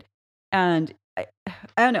David. And I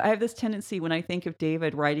don't know, I have this tendency when I think of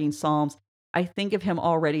David writing Psalms, I think of him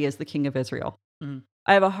already as the king of Israel. Mm-hmm.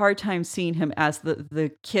 I have a hard time seeing him as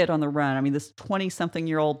the kid on the run. I mean, this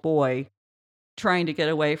 20-something-year-old boy trying to get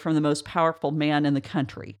away from the most powerful man in the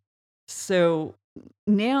country. So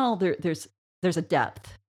now there's a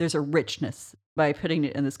depth, there's a richness by putting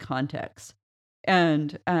it in this context.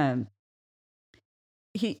 And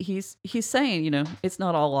he's saying, it's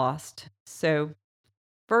not all lost. So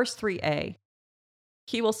verse 3a,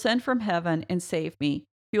 he will send from heaven and save me.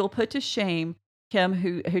 He will put to shame him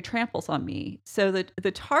who tramples on me. So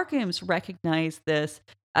the Targums recognize this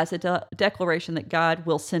as a declaration that God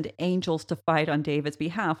will send angels to fight on David's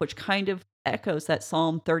behalf, which kind of echoes that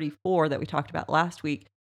Psalm 34 that we talked about last week,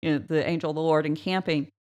 the angel of the Lord encamping.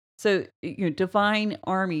 So divine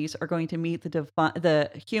armies are going to meet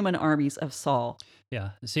the human armies of Saul. Yeah.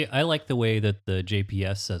 See, I like the way that the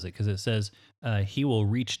JPS says it, because it says, he will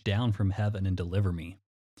reach down from heaven and deliver me.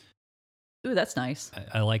 Ooh, that's nice.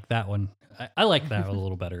 I like that one. I like that a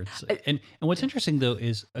little better. And what's interesting though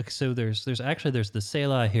is so there's the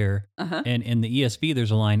Selah here, and in the ESV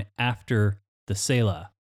there's a line after the Selah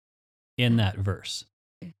in that verse.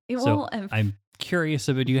 Well, so I'm curious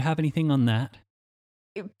about. Do you have anything on that?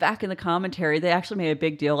 Back in the commentary, they actually made a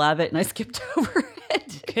big deal out of it, and I skipped over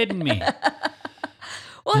it. You're kidding me.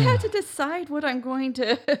 Well, I had to decide what I'm going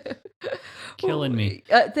to. Killing me.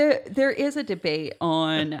 There is a debate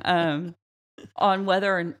on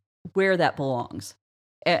whether and where that belongs,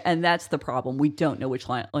 and that's the problem. We don't know which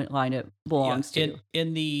line it belongs to.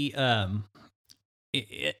 In the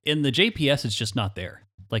JPS, it's just not there.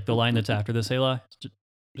 Like the line that's after the Selah, it's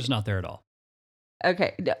just not there at all.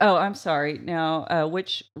 Okay. Oh, I'm sorry. Now,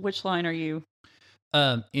 which line are you?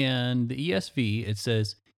 In the ESV, it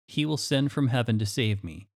says, he will send from heaven to save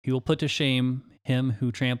me. He will put to shame him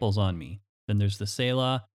who tramples on me. Then there's the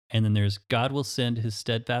Selah, and then there's God will send his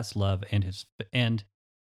steadfast love and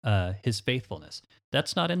his faithfulness.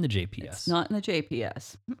 That's not in the JPS. It's not in the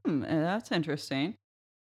JPS. That's interesting.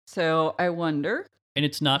 So I wonder. And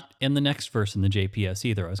it's not in the next verse in the JPS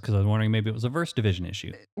either, because I was wondering maybe it was a verse division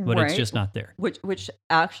issue, but It's just not there. Which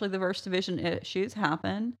actually the verse division issues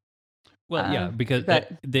happen. Well, yeah, because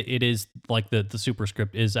it is like the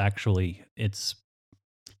superscript is actually it's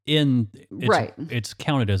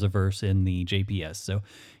counted as a verse in the JPS. So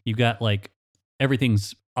you've got like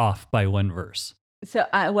everything's off by one verse. So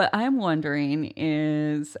what I'm wondering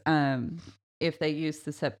is if they use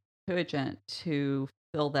the Septuagint to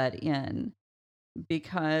fill that in.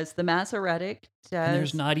 Because the Masoretic does. And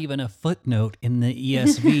there's not even a footnote in the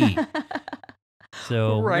ESV.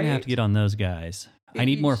 So we're going to have to get on those guys. I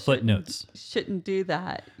need more footnotes. Shouldn't do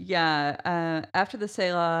that. Yeah. After the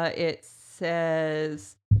Selah, it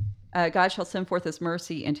says, God shall send forth his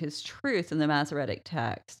mercy and his truth in the Masoretic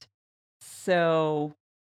text. So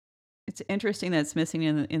it's interesting that it's missing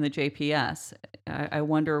in the JPS. I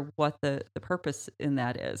wonder what the purpose in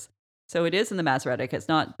that is. So it is in the Masoretic. It's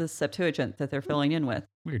not the Septuagint that they're filling in with.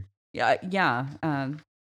 Weird. Yeah.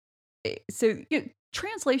 So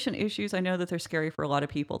translation issues, I know that they're scary for a lot of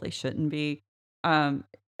people. They shouldn't be.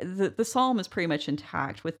 The Psalm is pretty much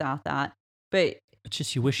intact without that. But it's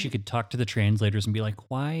just you wish you could talk to the translators and be like,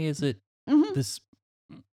 why is it this?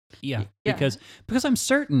 Yeah, because I'm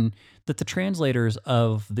certain that the translators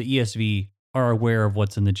of the ESV are aware of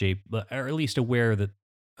what's in the or at least aware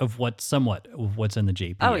of what's in the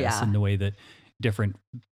JPS and the way that different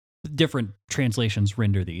translations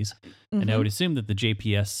render these. And I would assume that the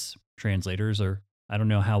JPS translators are, I don't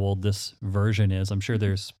know how old this version is. I'm sure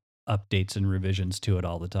there's updates and revisions to it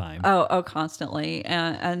all the time. Oh, constantly.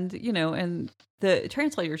 And and the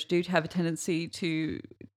translators do have a tendency to,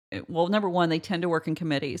 well, number one, they tend to work in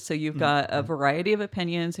committees. So you've got a variety of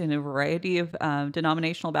opinions and a variety of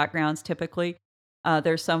denominational backgrounds. Typically,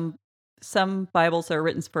 there's some Bibles that are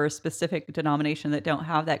written for a specific denomination that don't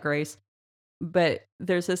have that grace. But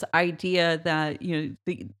there's this idea that you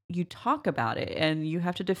talk about it and you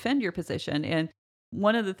have to defend your position. And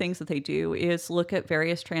one of the things that they do is look at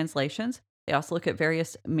various translations. They also look at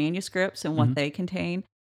various manuscripts and what Mhm. they contain.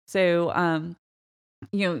 So,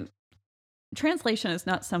 you know, translation is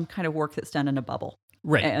not some kind of work that's done in a bubble.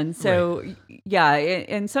 Right. And so, yeah,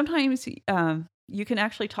 and sometimes you can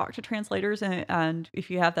actually talk to translators, and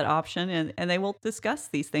if you have that option, and they will discuss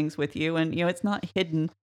these things with you, and it's not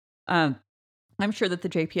hidden. Um, I'm sure that the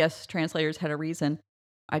JPS translators had a reason.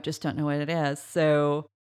 I just don't know what it is. So,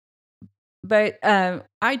 but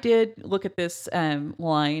I did look at this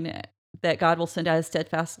line that God will send out his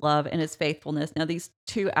steadfast love and his faithfulness. Now, these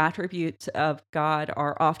two attributes of God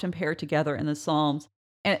are often paired together in the Psalms,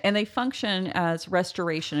 and they function as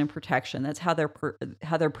restoration and protection. That's how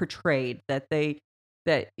how they're portrayed. That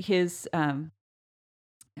his I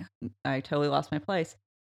totally lost my place.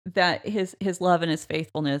 That his love and his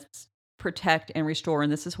faithfulness protect and restore,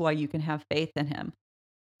 and this is why you can have faith in him.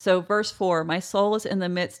 So, verse 4, my soul is in the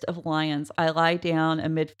midst of lions. I lie down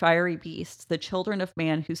amid fiery beasts, the children of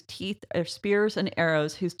man, whose teeth are spears and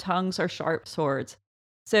arrows, whose tongues are sharp swords.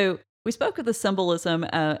 So, we spoke of the symbolism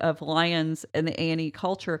of lions in the A&E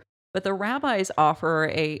culture, but the rabbis offer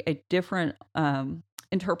a different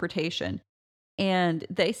interpretation. And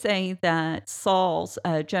they say that Saul's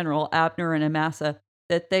general, Abner and Amasa,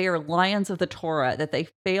 that they are lions of the Torah, that they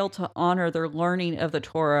fail to honor their learning of the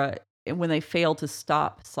Torah when they fail to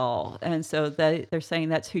stop Saul. And so they're saying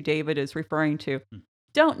that's who David is referring to. Hmm.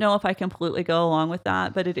 Don't know if I completely go along with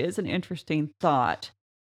that, but it is an interesting thought.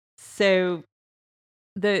 So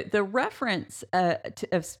the reference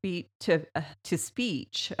to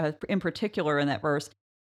speech in particular in that verse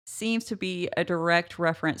seems to be a direct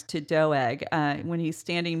reference to Doeg when he's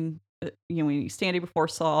standing, when he's standing before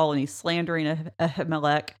Saul and he's slandering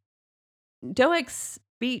Ahimelech. Doeg's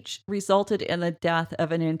speech resulted in the death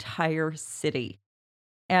of an entire city,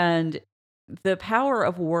 and the power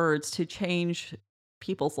of words to change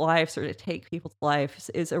people's lives or to take people's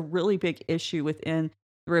lives is a really big issue within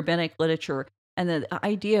the rabbinic literature. And the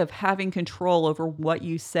idea of having control over what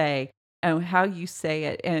you say and how you say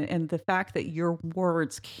it, and the fact that your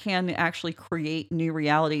words can actually create new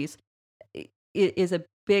realities, it is a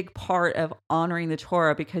big part of honoring the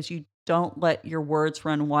Torah because you don't let your words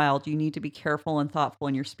run wild. You need to be careful and thoughtful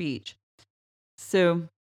in your speech. So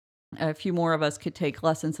a few more of us could take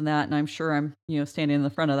lessons in that, and I'm sure I'm, standing in the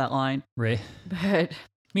front of that line. Right. But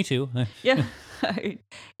Me too. yeah,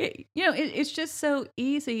 it's just so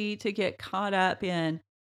easy to get caught up in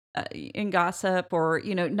gossip, or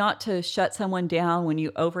not to shut someone down when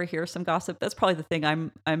you overhear some gossip. That's probably the thing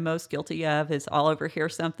I'm most guilty of, is I'll overhear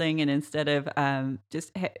something, and instead of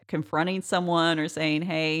just confronting someone or saying,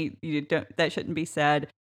 hey, that shouldn't be said,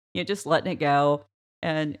 just letting it go.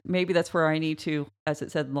 And maybe that's where I need to, as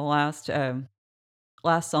it said in the last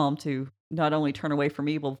psalm, to not only turn away from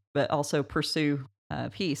evil but also pursue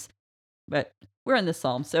peace. But we're in this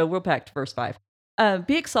psalm, so we're back to verse 5.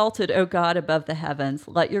 Be exalted, O God, above the heavens.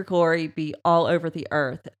 Let your glory be all over the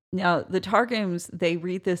earth. Now, the Targums, they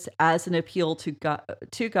read this as an appeal to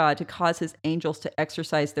God to cause his angels to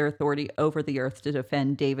exercise their authority over the earth to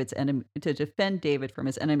defend David from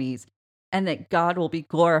his enemies, and that God will be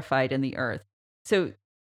glorified in the earth. So,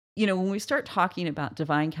 when we start talking about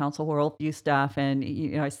divine council worldview stuff, and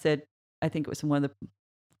I said, I think it was in one of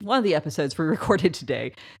the episodes we recorded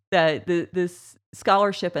today, that this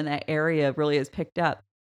scholarship in that area really has picked up.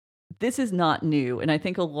 This is not new, and I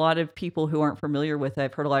think a lot of people who aren't familiar with it,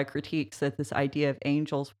 I've heard a lot of critiques that this idea of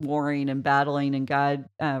angels warring and battling and God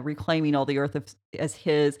reclaiming all the earth as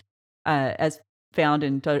his, as found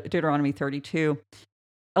in Deuteronomy 32.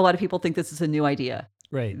 A lot of people think this is a new idea.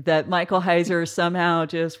 Right. That Michael Heiser somehow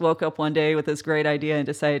just woke up one day with this great idea and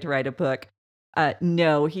decided to write a book.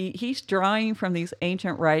 No, he's drawing from these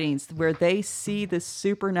ancient writings where they see this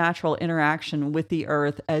supernatural interaction with the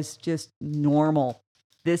earth as just normal.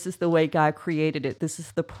 This is the way God created it. This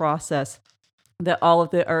is the process that all of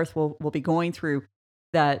the earth will be going through,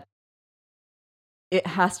 that it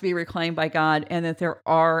has to be reclaimed by God, and that there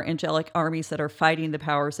are angelic armies that are fighting the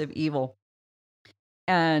powers of evil.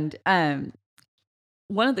 And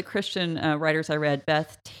one of the Christian writers I read,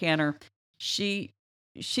 Beth Tanner, she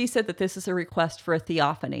said that this is a request for a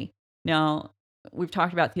theophany. Now, we've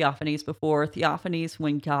talked about theophanies before. Theophanies,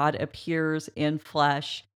 when God appears in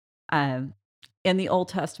flesh, Um, in the Old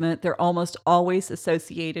Testament, they're almost always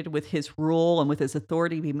associated with his rule and with his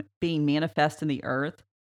authority being manifest in the earth.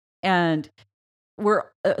 And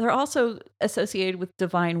they're also associated with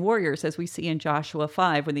divine warriors, as we see in Joshua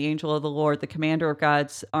 5, when the angel of the Lord, the commander of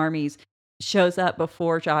God's armies, shows up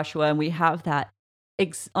before Joshua. And we have that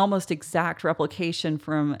almost exact replication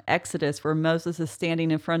from Exodus, where Moses is standing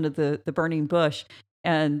in front of the burning bush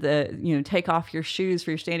and take off your shoes for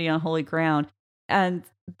you're standing on holy ground. And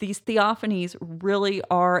these theophanies really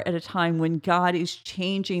are at a time when God is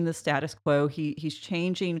changing the status quo. He's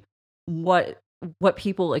changing what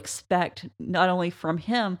people expect, not only from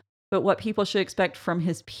him, but what people should expect from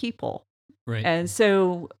his people. Right. And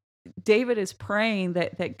so David is praying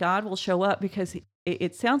that God will show up, because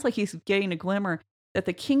it sounds like he's getting a glimmer that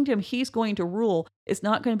the kingdom he's going to rule is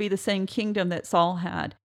not going to be the same kingdom that Saul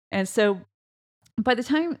had. And so by the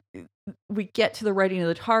time we get to the writing of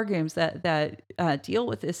the Targums that deal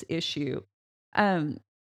with this issue,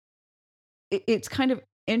 it's kind of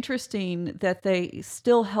interesting that they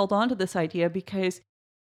still held on to this idea, because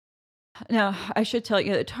now I should tell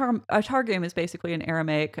you, a Targum is basically an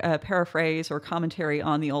Aramaic paraphrase or commentary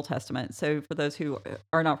on the Old Testament. So for those who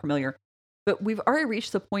are not familiar, but we've already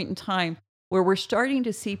reached the point in time where we're starting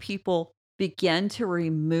to see people begin to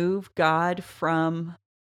remove God from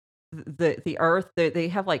the earth. They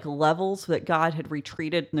have like levels that God had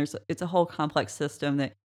retreated, and it's a whole complex system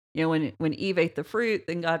that, when Eve ate the fruit,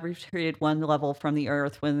 then God retreated one level from the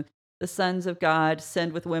earth. When the sons of God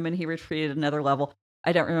sinned with women, he retreated another level.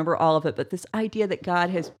 I don't remember all of it, but this idea that God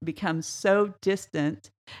has become so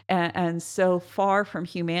distant and so far from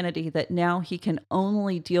humanity that now he can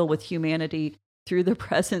only deal with humanity through the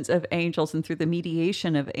presence of angels and through the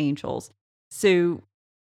mediation of angels. So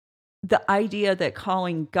the idea that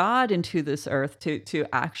calling God into this earth to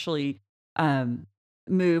actually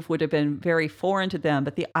move would have been very foreign to them,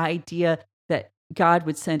 but the idea that God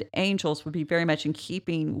would send angels would be very much in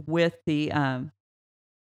keeping with the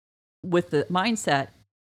mindset.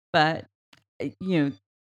 But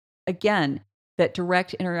again, that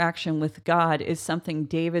direct interaction with God is something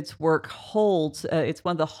David's work holds. It's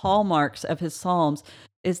one of the hallmarks of his Psalms,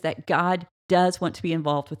 is that God does want to be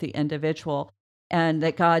involved with the individual, and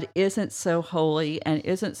that God isn't so holy and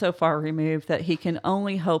isn't so far removed that he can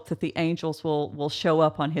only hope that the angels will show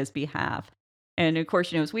up on his behalf. And of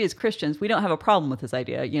course, as we as Christians, we don't have a problem with this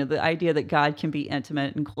idea. The idea that God can be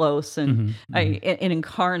intimate and close and, and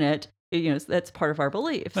incarnate, that's part of our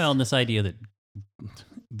beliefs. Well, and this idea that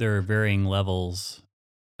there are varying levels.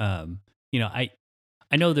 I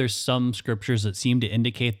know there's some scriptures that seem to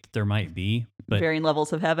indicate that there might be, but varying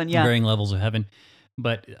levels of heaven, yeah. Varying levels of heaven.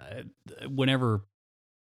 But whenever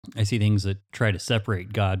I see things that try to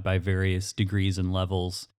separate God by various degrees and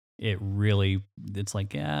levels, it's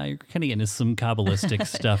like, you're kind of getting into some Kabbalistic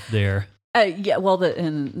stuff there. Yeah, well, the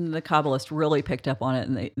Kabbalists really picked up on it,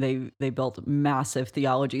 and they built massive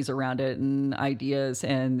theologies around it and ideas,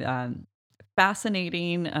 and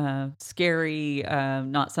fascinating, scary,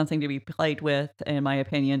 not something to be played with, in my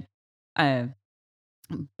opinion.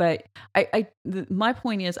 But my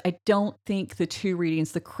point is, I don't think the two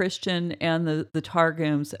readings, the Christian and the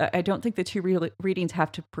Targums, I don't think the two readings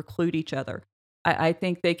have to preclude each other. I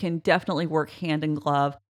think they can definitely work hand in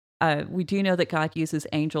glove. We do know that God uses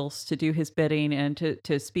angels to do his bidding and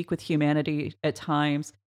to speak with humanity at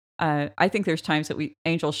times. I think there's times that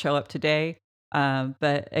angels show up today,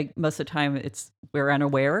 but most of the time we're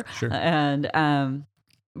unaware. Sure. And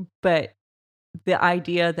but the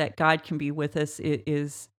idea that God can be with us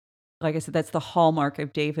is, like I said, that's the hallmark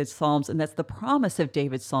of David's Psalms, and that's the promise of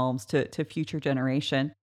David's Psalms to future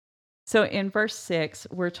generation. So in verse 6,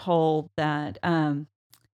 we're told that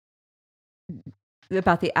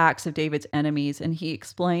about the acts of David's enemies, and he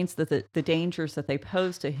explains that the dangers that they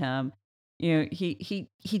pose to him. He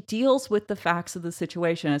deals with the facts of the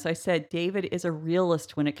situation. As I said, David is a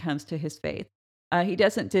realist when it comes to his faith. He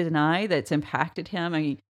doesn't deny that it's impacted him. I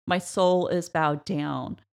mean, my soul is bowed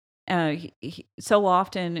down. So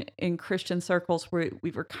often in Christian circles, we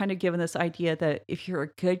were kind of given this idea that if you're a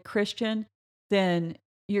good Christian, then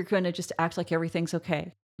you're going to just act like everything's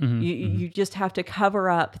okay. You just have to cover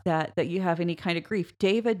up that you have any kind of grief.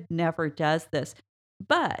 David never does this.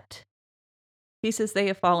 But he says they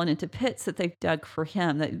have fallen into pits that they've dug for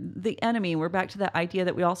him. That the enemy, we're back to that idea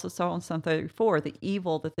that we also saw in Psalm 34, the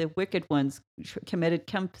evil that the wicked ones committed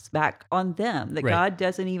comes back on them. That God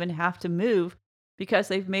doesn't even have to move because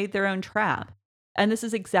they've made their own trap. And this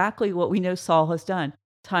is exactly what we know Saul has done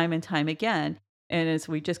time and time again. And as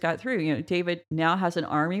we just got through, David now has an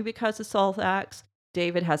army because of Saul's acts.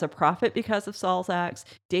 David has a prophet because of Saul's acts.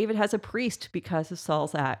 David has a priest because of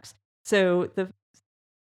Saul's acts. So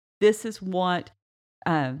this is what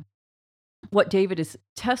David is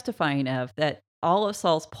testifying of, that all of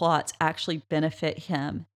Saul's plots actually benefit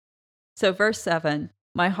him. So verse 7,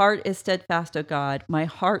 my heart is steadfast, O God, my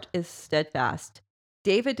heart is steadfast.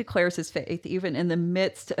 David declares his faith even in the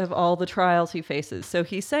midst of all the trials he faces. So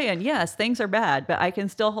he's saying, yes, things are bad, but I can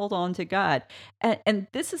still hold on to God. And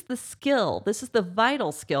this is the skill, this is the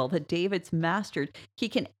vital skill that David's mastered. He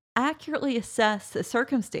can accurately assess the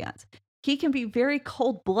circumstance. He can be very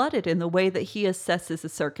cold-blooded in the way that he assesses a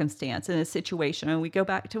circumstance and a situation. And we go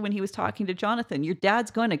back to when he was talking to Jonathan, your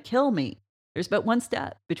dad's going to kill me. There's but one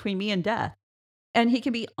step between me and death. And he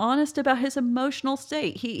can be honest about his emotional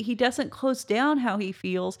state. He doesn't close down how he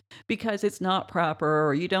feels because it's not proper,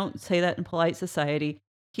 or you don't say that in polite society.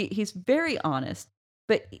 He's very honest.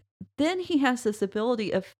 But then he has this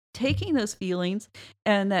ability of taking those feelings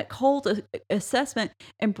and that cold assessment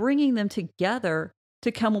and bringing them together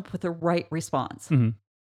to come up with the right response. Mm-hmm.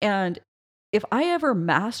 And if I ever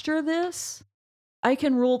master this, I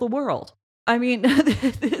can rule the world. I mean,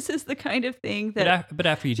 this is the kind of thing that... But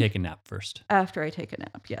after you take a nap first. After I take a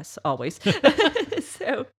nap, yes, always.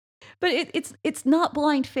 So, but it's not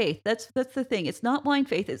blind faith. That's the thing. It's not blind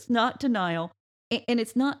faith. It's not denial, and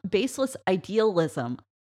it's not baseless idealism.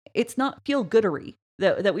 It's not feel-goodery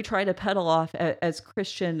that we try to peddle off as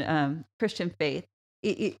Christian faith.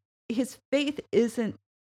 His faith isn't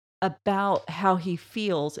about how he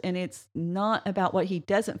feels, and it's not about what he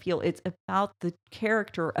doesn't feel. It's about the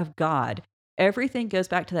character of God. Everything goes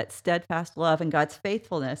back to that steadfast love and God's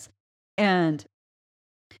faithfulness. And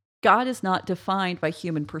God is not defined by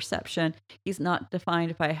human perception. He's not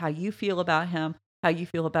defined by how you feel about him, how you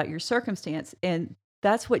feel about your circumstance. And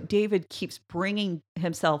that's what David keeps bringing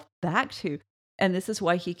himself back to. And this is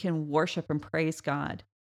why he can worship and praise God.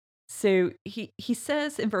 So he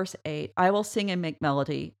says in verse 8, I will sing and make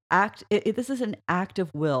melody. This is an act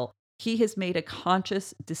of will. He has made a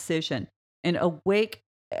conscious decision. And awake,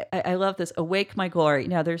 I love this, awake my glory.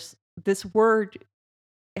 Now there's this word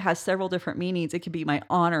has several different meanings. It could be my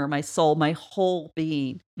honor, my soul, my whole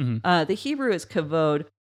being. Mm-hmm. The Hebrew is kavod.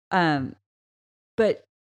 But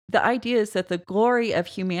the idea is that the glory of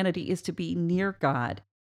humanity is to be near God.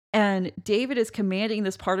 And David is commanding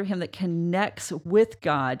this part of him that connects with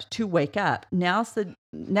God to wake up. Now's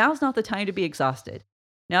not the time to be exhausted.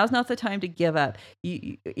 Now's not the time to give up.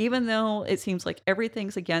 Even though it seems like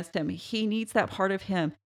everything's against him, he needs that part of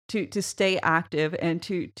him to stay active and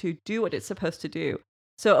to do what it's supposed to do.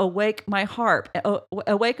 So awake my harp,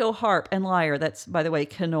 awake, O harp and lyre. That's, by the way,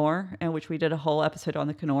 Kenor, and which we did a whole episode on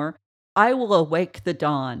the Kenor. I will awake the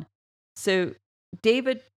dawn. So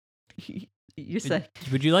David... You say.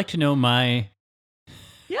 Would you like to know my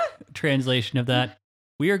translation of that?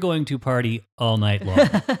 We are going to party all night long.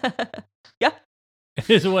 Yeah.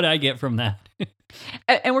 Is what I get from that.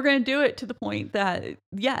 And we're going to do it to the point that,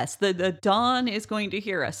 yes, the dawn is going to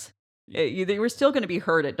hear us. They were still going to be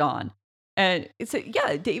heard at dawn. And it's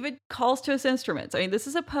David calls to his instruments. I mean, this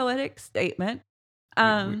is a poetic statement.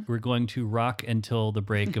 We're going to rock until the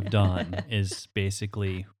break of dawn is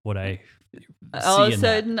basically what I all of a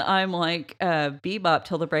sudden that. I'm like Bebop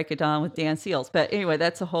till the break of dawn with Dan Seals. But anyway,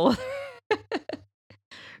 that's a whole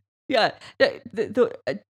yeah.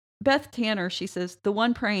 Beth Tanner, she says, the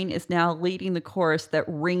one praying is now leading the chorus that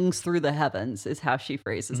rings through the heavens, is how she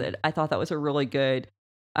phrases it. I thought that was a really good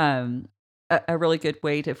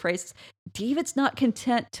way to phrase this. David's not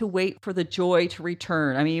content to wait for the joy to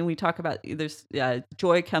return. I mean, we talk about there's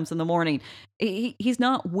joy comes in the morning. He's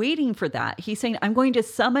not waiting for that. He's saying, I'm going to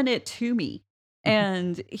summon it to me.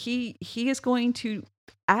 And he is going to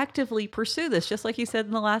actively pursue this, just like he said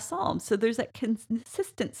in the last Psalm. So there's that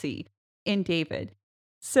consistency in David.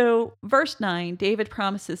 So verse 9, David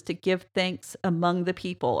promises to give thanks among the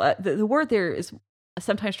people. The word there is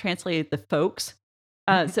sometimes translated the folks.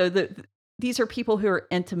 So these are people who are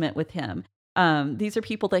intimate with him. These are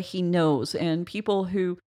people that he knows and people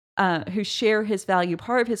who share his value,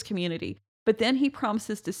 part of his community. But then he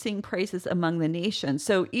promises to sing praises among the nations.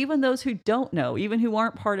 So even those who don't know, even who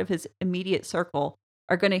aren't part of his immediate circle,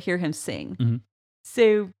 are going to hear him sing. Mm-hmm.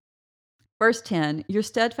 So verse 10, your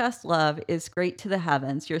steadfast love is great to the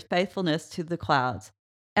heavens, your faithfulness to the clouds.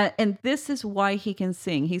 And this is why he can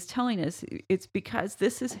sing. He's telling us it's because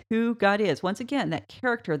this is who God is. Once again, that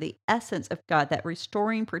character, the essence of God, that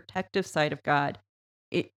restoring, protective side of God.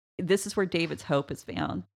 This is where David's hope is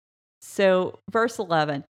found. So verse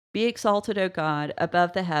 11, be exalted, O God,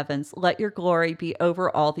 above the heavens. Let your glory be over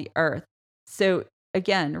all the earth. So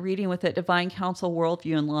again, reading with it, Divine Counsel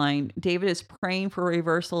worldview in line, David is praying for a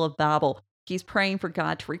reversal of Babel. He's praying for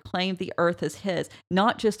God to reclaim the earth as his,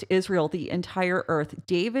 not just Israel, the entire earth.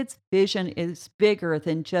 David's vision is bigger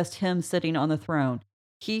than just him sitting on the throne.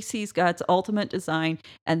 He sees God's ultimate design,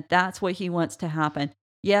 and that's what he wants to happen.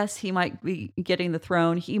 Yes, he might be getting the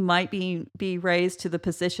throne. He might be raised to the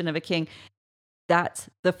position of a king. That's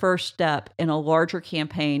the first step in a larger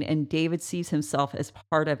campaign, and David sees himself as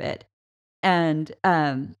part of it. And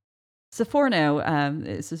Sforno,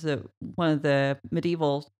 this is one of the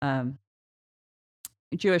medieval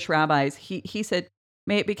Jewish rabbis, he said,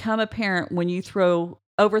 "May it become apparent when you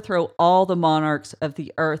overthrow all the monarchs of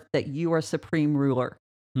the earth that you are supreme ruler."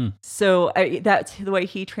 So that's the way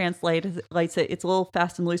he translates it. It's a little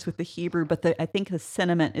fast and loose with the Hebrew, but I think the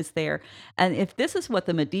sentiment is there. And if this is what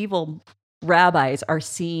the medieval rabbis are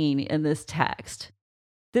seeing in this text,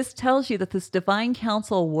 this tells you that this divine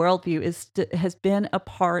council worldview has been a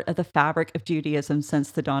part of the fabric of Judaism since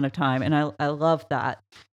the dawn of time. And I love that.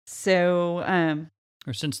 So,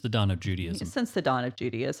 or since the dawn of Judaism. Since the dawn of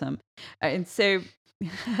Judaism. And so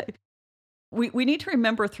we need to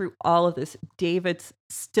remember through all of this, David's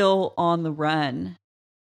still on the run.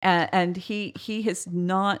 And he has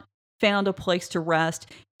not found a place to rest.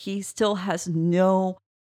 He still has no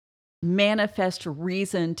manifest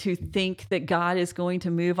reason to think that God is going to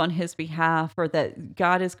move on his behalf, or that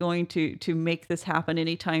God is going to make this happen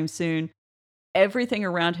anytime soon. Everything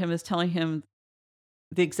around him is telling him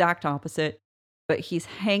the exact opposite, but he's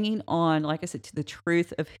hanging on, like I said, to the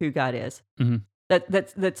truth of who God is. Mm-hmm.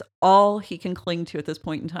 That's all he can cling to at this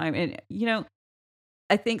point in time. And,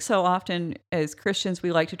 I think so often as Christians,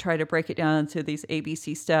 we like to try to break it down into these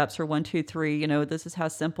ABC steps, or 1, 2, 3, this is how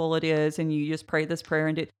simple it is. And you just pray this prayer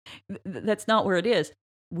and that's not where it is.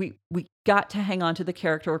 We got to hang on to the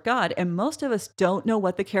character of God. And most of us don't know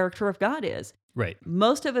what the character of God is. Right.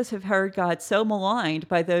 Most of us have heard God so maligned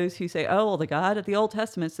by those who say, oh, well, the God of the Old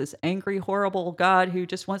Testament is this angry, horrible God who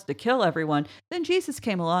just wants to kill everyone. Then Jesus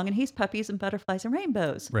came along and he's puppies and butterflies and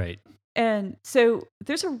rainbows. Right. And so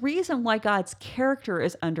there's a reason why God's character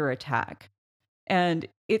is under attack. And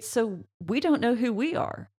it's so we don't know who we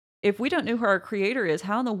are. If we don't know who our creator is,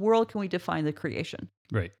 how in the world can we define the creation?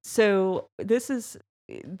 Right. So this is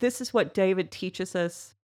what David teaches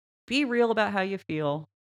us. Be real about how you feel.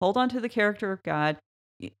 Hold on to the character of God.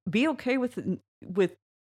 Be okay with the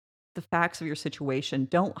facts of your situation.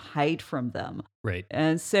 Don't hide from them. Right.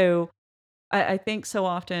 And so I think so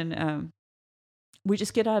often we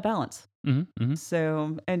just get out of balance. Mm-hmm, mm-hmm.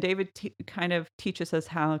 So, and David kind of teaches us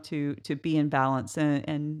how to be in balance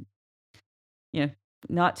and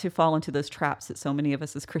not to fall into those traps that so many of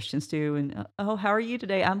us as Christians do. And, oh, how are you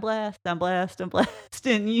today? I'm blessed. I'm blessed. I'm blessed.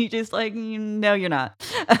 And you just no, you're not.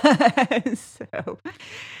 So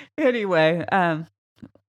anyway, I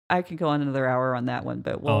could go on another hour on that one,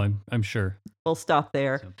 but I'm sure we'll stop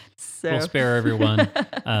there. So we'll spare everyone.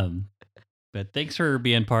 But thanks for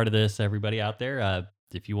being part of this, everybody out there.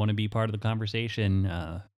 If you want to be part of the conversation,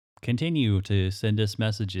 continue to send us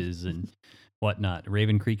messages and whatnot.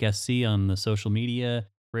 Raven Creek SC on the social media.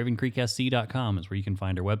 RavenCreekSC.com is where you can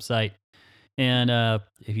find our website. And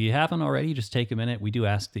if you haven't already, just take a minute. We do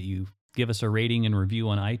ask that you give us a rating and review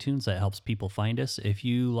on iTunes. That helps people find us. If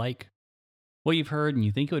you like what you've heard and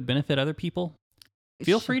you think it would benefit other people,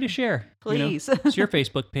 feel free to share. Please. It's your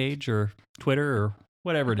Facebook page or Twitter or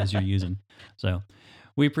whatever it is you're using. So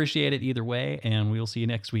we appreciate it either way, and we will see you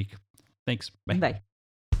next week. Thanks. Bye. Bye.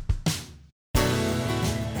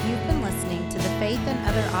 You've been listening to the Faith and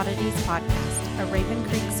Other Oddities podcast, a Raven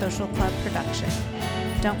Creek Social Club production.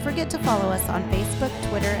 Don't forget to follow us on Facebook,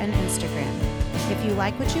 Twitter, and Instagram. If you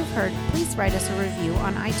like what you've heard, please write us a review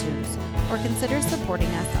on iTunes or consider supporting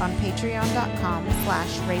us on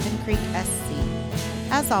patreon.com/RavenCreekSC.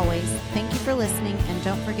 As always, thank you for listening, and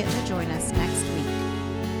don't forget to join us next week.